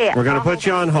commercial. Okay. We're gonna put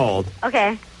you on hold.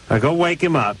 Okay. Go wake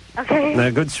him up. Okay.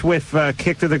 A good swift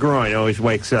kick to the groin always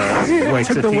wakes the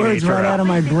Took the words right out of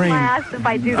my brain. If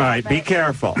I do All right, be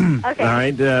careful. Okay. All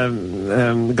right,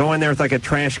 go in there with a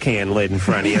trash can lid in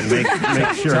front of you and make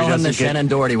sure Tell he him that doesn't Shannen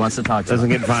Doherty wants to talk to doesn't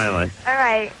him. get violent. All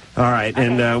right. All right,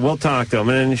 and we'll talk to him.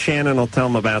 And then Shannon will tell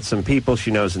him about some people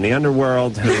she knows in the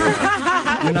underworld.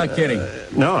 You're not kidding.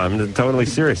 No, I'm totally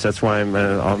serious. That's why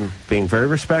I'm being very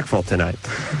respectful tonight.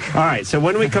 All right, so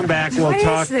when we come back, we'll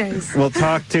talk. We'll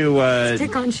talk to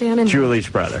Stick on Shannon. Julie's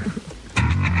brother.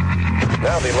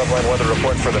 Now the Loveline weather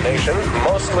report for the nation.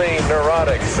 Mostly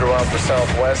neurotic throughout the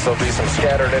southwest. There'll be some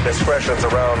scattered indiscretions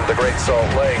around the Great Salt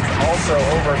Lake. Also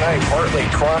overnight, partly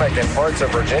chronic in parts of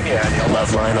Virginia.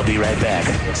 Loveline will be right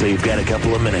back. So you've got a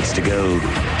couple of minutes to go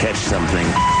catch something.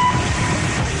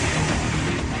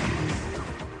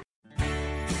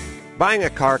 Buying a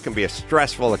car can be a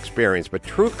stressful experience, but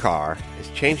TrueCar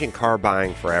is changing car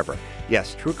buying forever.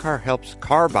 Yes, TrueCar helps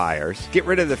car buyers get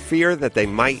rid of the fear that they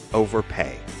might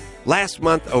overpay. Last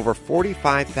month, over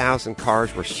 45,000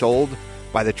 cars were sold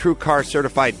by the TrueCar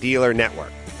Certified Dealer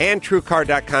Network. And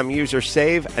TrueCar.com users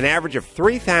save an average of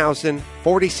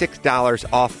 $3,046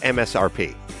 off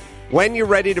MSRP. When you're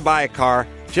ready to buy a car,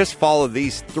 just follow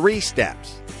these 3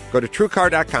 steps. Go to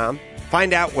TrueCar.com,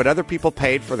 find out what other people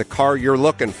paid for the car you're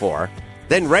looking for,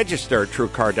 then register at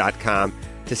TrueCar.com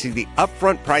to see the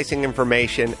upfront pricing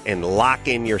information and lock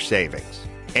in your savings.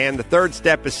 And the 3rd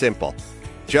step is simple.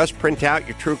 Just print out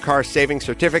your TrueCar savings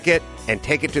certificate and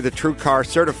take it to the TrueCar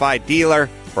certified dealer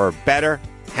for a better,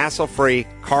 hassle-free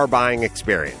car buying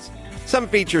experience. Some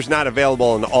features not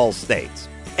available in all states.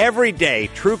 Every day,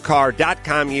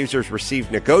 TrueCar.com users receive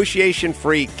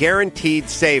negotiation-free guaranteed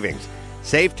savings.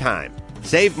 Save time,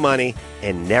 save money,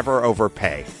 and never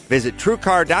overpay. Visit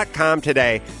TrueCar.com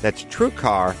today. That's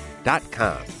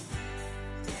TrueCar.com.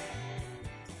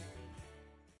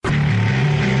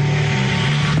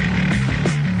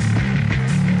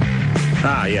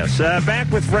 Yes. Back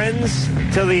with Friends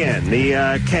till the end.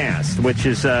 The cast, which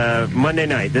is Monday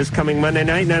night. This coming Monday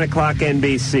night, 9 o'clock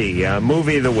NBC.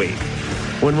 Movie of the week.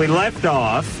 When we left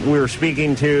off, we were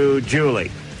speaking to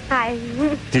Julie. Hi.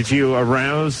 Did you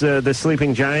arouse the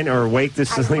sleeping giant or wake the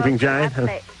sleeping giant?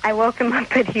 I woke him up,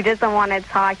 but he doesn't want to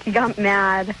talk. He got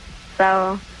mad,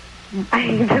 so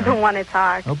he doesn't want to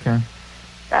talk. Okay.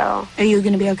 So. Are you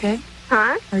going to be okay?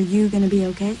 Huh? Are you going to be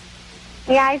okay?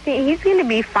 Yeah, I think he's going to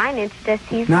be fine. It's just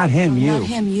he's not him, you. Not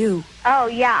him, you. Oh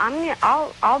yeah,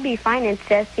 I'll be fine. It's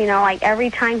just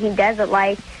every time he does it,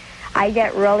 I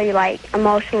get really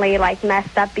emotionally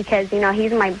messed up because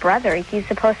he's my brother. He's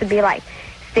supposed to be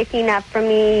sticking up for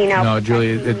me. No,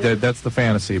 Julie, that's the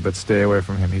fantasy, but stay away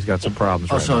from him. He's got some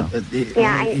problems right now.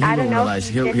 I don't know. If he's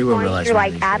he will going realize through one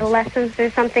of these adolescence or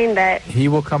something that. He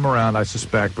will come around, I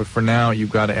suspect, but for now,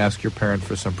 you've got to ask your parent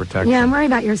for some protection. Yeah, I'm worried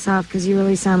about yourself because you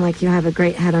really sound like you have a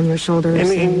great head on your shoulders,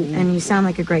 and you sound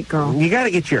like a great girl. You got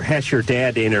to get your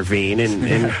dad to intervene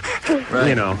and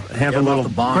right. Have a little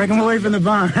break him away from the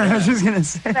bomb. I was just gonna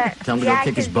say. Tell him to go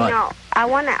kick his butt. I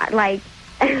want to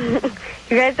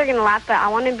you guys are gonna laugh, but I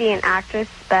want to be an actress.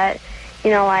 But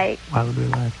why would we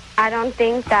laugh? I don't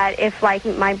think that if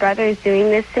my brother is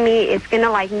doing this to me, it's gonna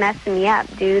mess me up,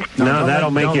 dude. No, that'll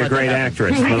make you a great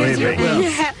actress. Believe me.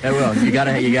 It will. You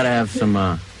gotta have some.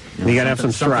 You gotta have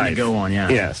some stride to go on. Yeah.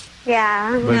 Yes.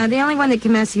 Yeah. No, the only one that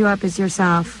can mess you up is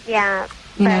yourself. Yeah.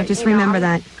 Just remember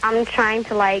that. I'm trying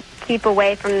to keep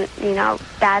away from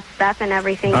bad stuff and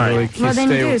everything. All right, well,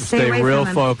 then stay away real from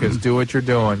him. focused. Do what you're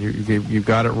doing. You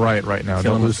got it right now.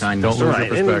 Don't lose your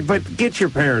perspective. But get your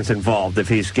parents involved if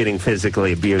he's getting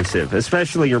physically abusive,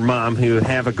 especially your mom, who you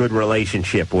have a good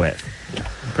relationship with.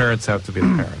 Parents have to be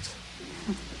the parents.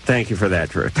 Thank you for that,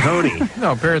 Drew. Tony.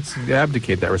 No, parents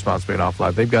abdicate that responsibility an awful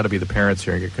lot. They've got to be the parents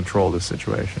here and get control of this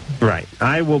situation. Right.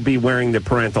 I will be wearing the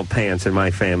parental pants in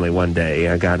my family one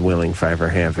day, God willing, if I ever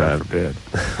have... God forbid.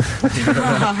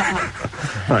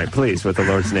 All right, please, with the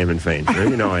Lord's name and fame. Drew,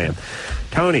 you know I am.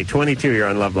 Tony, 22, you're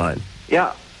on Love Line.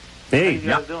 Yeah. Hey. How you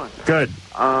guys doing? Good.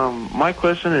 My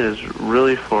question is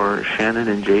really for Shannon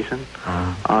and Jason.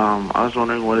 I was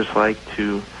wondering what it's like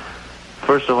to,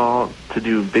 first of all, to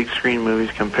do big screen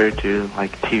movies compared to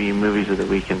like TV movies of the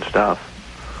week and stuff.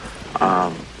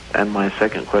 And my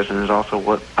second question is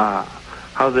also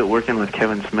how's it working with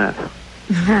Kevin Smith?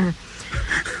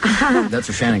 That's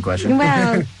a Shannon question.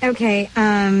 Well, okay.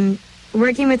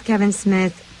 Working with Kevin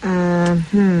Smith,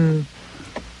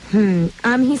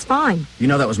 he's fine. You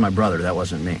know that was my brother. That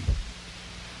wasn't me.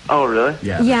 Oh, really?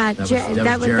 Yeah. Yeah,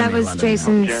 that was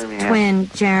Jason's twin,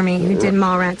 Jeremy, who did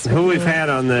Mallrats. Who we've had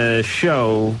on the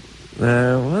show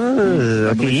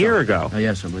like a year ago. Oh,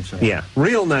 yes, I believe so. Yeah.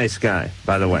 Real nice guy,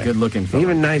 by the way. Good looking fellow.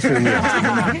 Even nicer than you.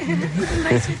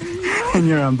 And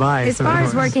you're unbiased. As far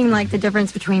as working, like, the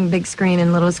difference between big screen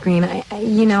and little screen, I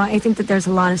think that there's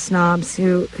a lot of snobs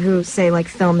who say, like,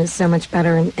 film is so much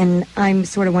better, and I'm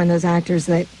sort of one of those actors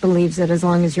that believes that as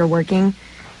long as you're working,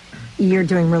 you're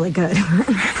doing really good.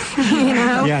 You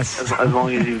know? Yes. As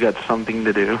long as you've got something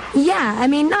to do. Yeah, I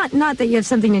mean, not that you have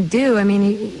something to do. I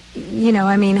mean,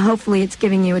 hopefully it's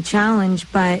giving you a challenge,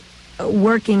 but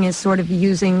working is sort of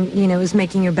is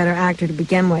making you a better actor to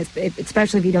begin with.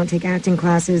 Especially if you don't take acting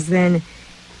classes, then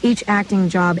each acting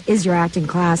job is your acting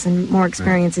class, and more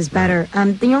experience is better.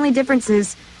 The only difference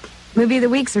is movie of the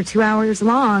weeks are 2 hours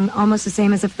long, almost the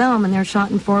same as a film, and they're shot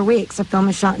in 4 weeks. A film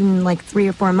is shot in like 3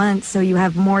 or 4 months, so you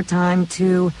have more time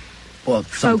to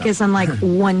focus on like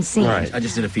one scene. Right. I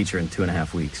just did a feature in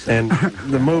 2.5 weeks. And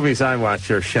the movies I watch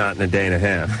are shot in a day and a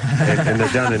half, and they're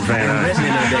done in Van Nuys.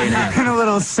 In a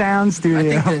little sound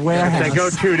studio warehouse. If they go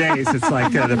 2 days, it's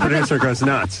like the producer goes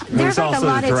nuts. There's Who's like also a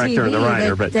lot the of director and the TV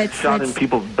writer, that's shot in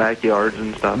people's backyards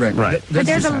and stuff. Right. But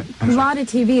there's a lot of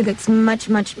TV that's much,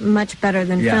 much, much better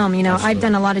than film. I've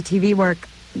done a lot of TV work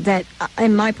that,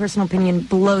 in my personal opinion,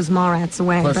 blows Mallrats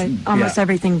away. Plus, but almost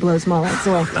everything blows Mallrats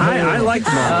away. I like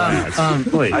Mallrats.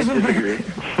 Please. I disagree.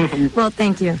 Well,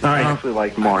 thank you. I actually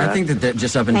like Mallrats. I think that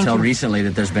just up until recently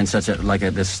that there's been such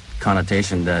this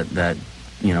connotation that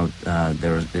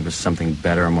it was something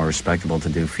better and more respectable to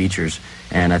do features.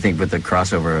 And I think with the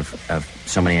crossover of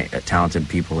so many talented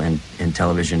people in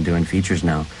television doing features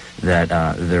now, that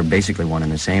they're basically one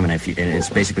and the same. And it's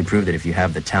basically proved that if you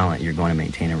have the talent, you're going to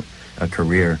maintain a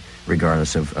career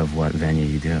regardless of what venue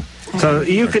you do. So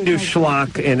you can do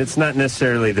schlock, and it's not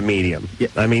necessarily the medium. Yeah.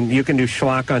 I mean, you can do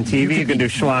schlock on TV, you can do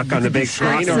schlock on the big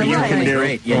screen, or you can do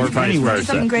or vice versa.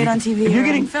 Something great on TV. If you're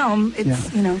getting film,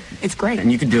 it's it's great. And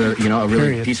you could do a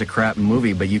really piece of crap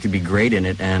movie, but you could be great in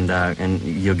it, and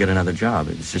you'll get another job.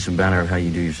 It's just a matter of how you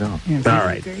do yourself. Yeah,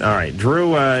 all right.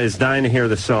 Drew is dying to hear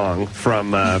the song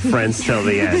from Friends Till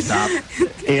the End. Stop.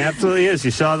 He absolutely is.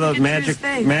 You saw the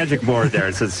magic board there.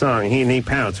 It said song. He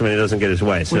pouts when he doesn't get his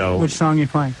way. So which song you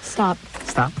playing? Stop.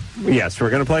 Yes,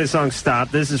 we're going to play the song Stop.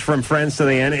 This is from Friends to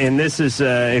the End, and this is,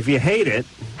 if you hate it,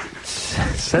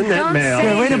 send that mail.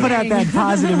 Yeah, way to put out that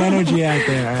positive energy out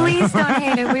there. Please don't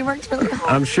hate it. We worked really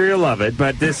hard. I'm sure you'll love it,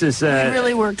 but this is... we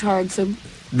really worked hard, so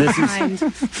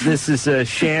this is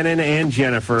Shannon and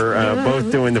Jennifer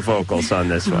both doing the vocals on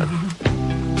this one.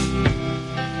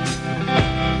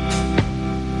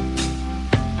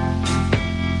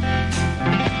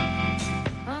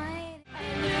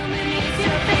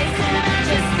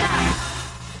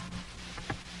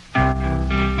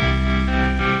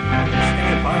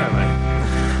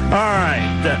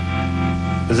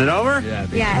 Is it over? Yeah.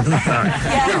 Yes. No.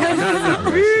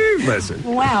 Listen.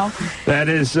 Wow. That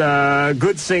is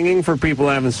good singing for people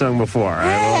who haven't sung before.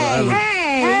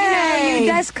 Hey, you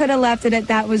just could have left it at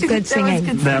that was good singing.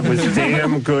 That was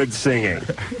damn good singing.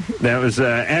 That was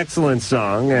an excellent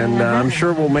song, and I'm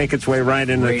sure we'll make its way right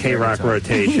into the K-Rock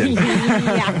rotation.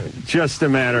 Just a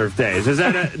matter of days. Is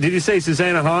that did you say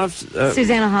Susanna Hoffs?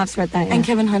 Susanna Hoffs wrote that. And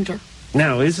Kevin Hunter.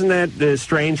 Now, isn't that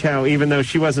strange how even though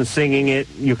she wasn't singing it,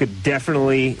 you could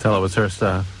definitely tell it was her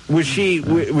stuff? Was she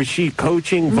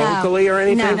coaching vocally or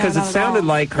anything? Because it sounded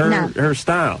like her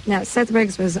style. No, Seth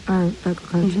Briggs was our vocal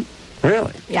coach. Mm-hmm.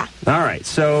 Really? Yeah. All right.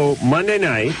 So Monday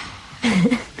night,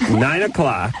 9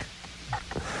 o'clock.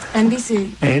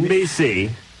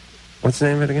 NBC. What's the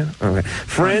name of it again? Okay.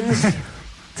 Friends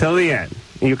Till the End.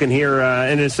 You can hear,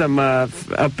 and there's some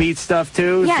upbeat stuff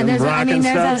too. Yeah, some there's a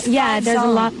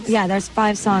lot. There's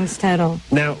 5 songs total.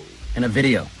 Now, In a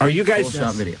video. Are you guys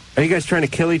Full-shot video. Are you guys trying to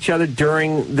kill each other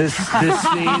during this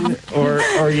scene, or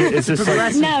is this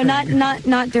like, No,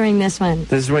 not during this one.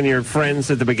 this is when you're friends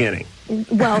at the beginning?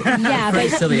 Well, yeah, Right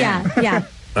till but the end. yeah.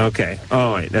 Okay.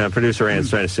 Oh, wait. Producer Ann's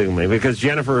trying to sue me because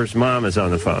Jennifer's mom is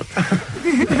on the phone.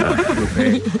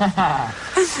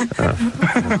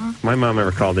 My mom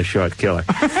ever called this show, I'd kill her.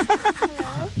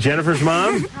 Jennifer's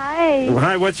mom? Hi.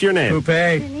 Hi, what's your name?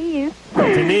 Denise.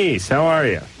 Denise, how are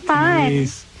you? Fine.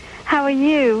 How are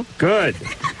you? Good.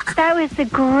 That was the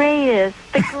greatest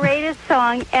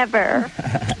song ever.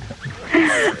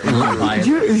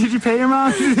 Did you pay your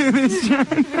mom to do this, Jen?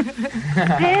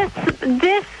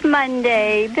 This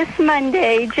Monday,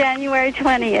 January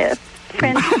 20th.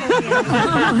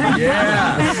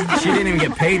 Yeah. She didn't even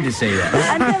get paid to say that.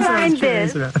 Underline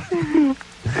this.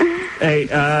 Hey,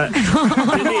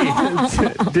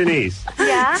 Denise.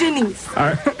 Yeah? Janice.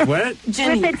 What? With a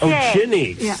J. Oh,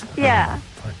 Janice. Yeah.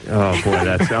 Oh, boy,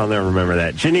 I'll never remember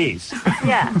that. Janice.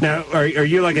 Yeah. Now, are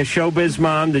you like a showbiz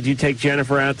mom? Did you take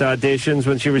Jennifer out to auditions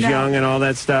when she was young and all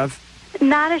that stuff?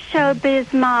 Not a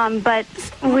showbiz mom, but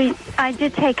I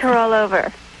did take her all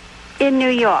over in New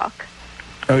York.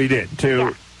 Oh, you did, too?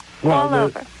 Yeah. Well, All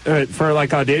over. For, like,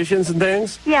 auditions and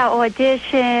things? Yeah,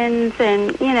 auditions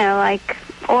and, like,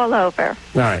 all over.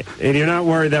 All right. And you're not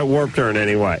worried that warped her in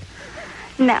any way?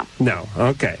 No. No.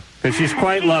 Okay. Because she's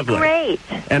quite lovely. Great.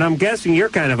 And I'm guessing you're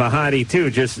kind of a hottie,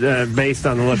 too, just based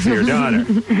on the looks of your daughter.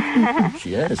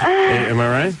 She is. Am I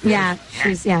right? Yeah,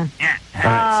 she's, yeah.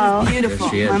 Oh. She's beautiful.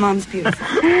 Yes, she is. My mom's beautiful.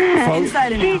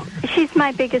 Inside and out. She's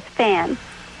my biggest fan.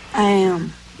 I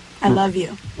am. I love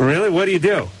you. Really? What do you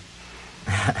do?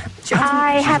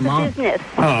 I have a business.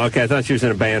 Oh, okay. I thought she was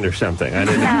in a band or something. I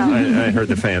didn't. I heard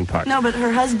the fan part. No, but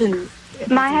her husband.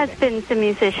 My husband's a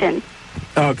musician.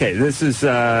 Okay. This is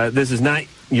not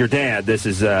your dad. This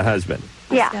is husband.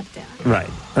 Yeah. Stepdad. Right.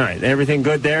 All right. Everything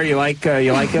good there? You like him? I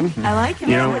like him.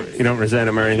 You don't resent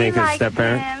him or anything because step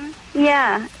parent? Him.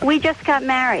 Yeah. We just got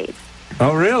married.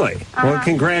 Oh, really? Well,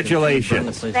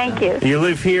 congratulations. Thank you. You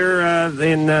live here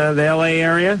in the L.A.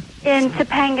 area? In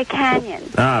Topanga Canyon.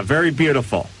 Ah, very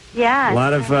beautiful. Yeah. A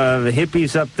lot of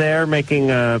hippies up there making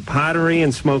pottery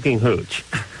and smoking hooch.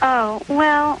 Oh,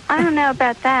 well, I don't know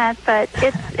about that, but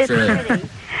it's pretty.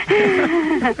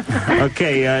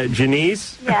 Okay,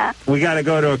 Janice? Yeah. We got to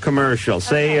go to a commercial.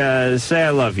 Say I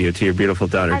love you to your beautiful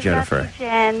daughter, Jennifer. I love you,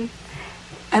 Jen.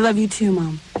 I love you too,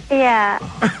 Mom. Yeah.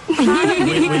 We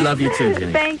love you too,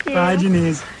 Jenny. Thank you. Bye,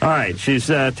 Janice. All right, she's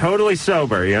totally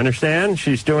sober. You understand?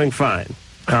 She's doing fine.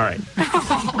 All right.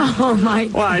 Oh my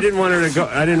God. Well, I didn't want her to go.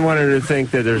 I didn't want her to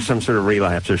think that there's some sort of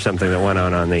relapse or something that went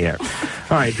on the air.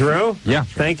 All right, Drew. Yeah.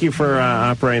 Thank you for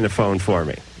operating the phone for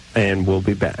me, and we'll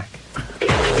be back.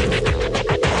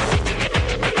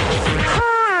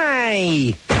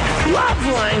 Hi!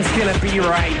 Loveline's gonna be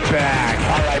right back.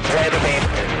 All right, play the beat.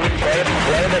 Play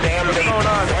the damn beat. What's going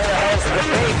on? Where the hell's the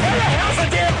beat? Where the hell's the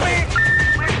damn beat?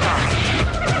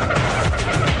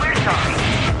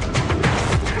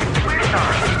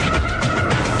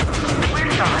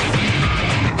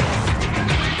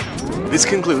 This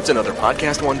concludes another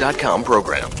PodcastOne.com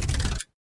program.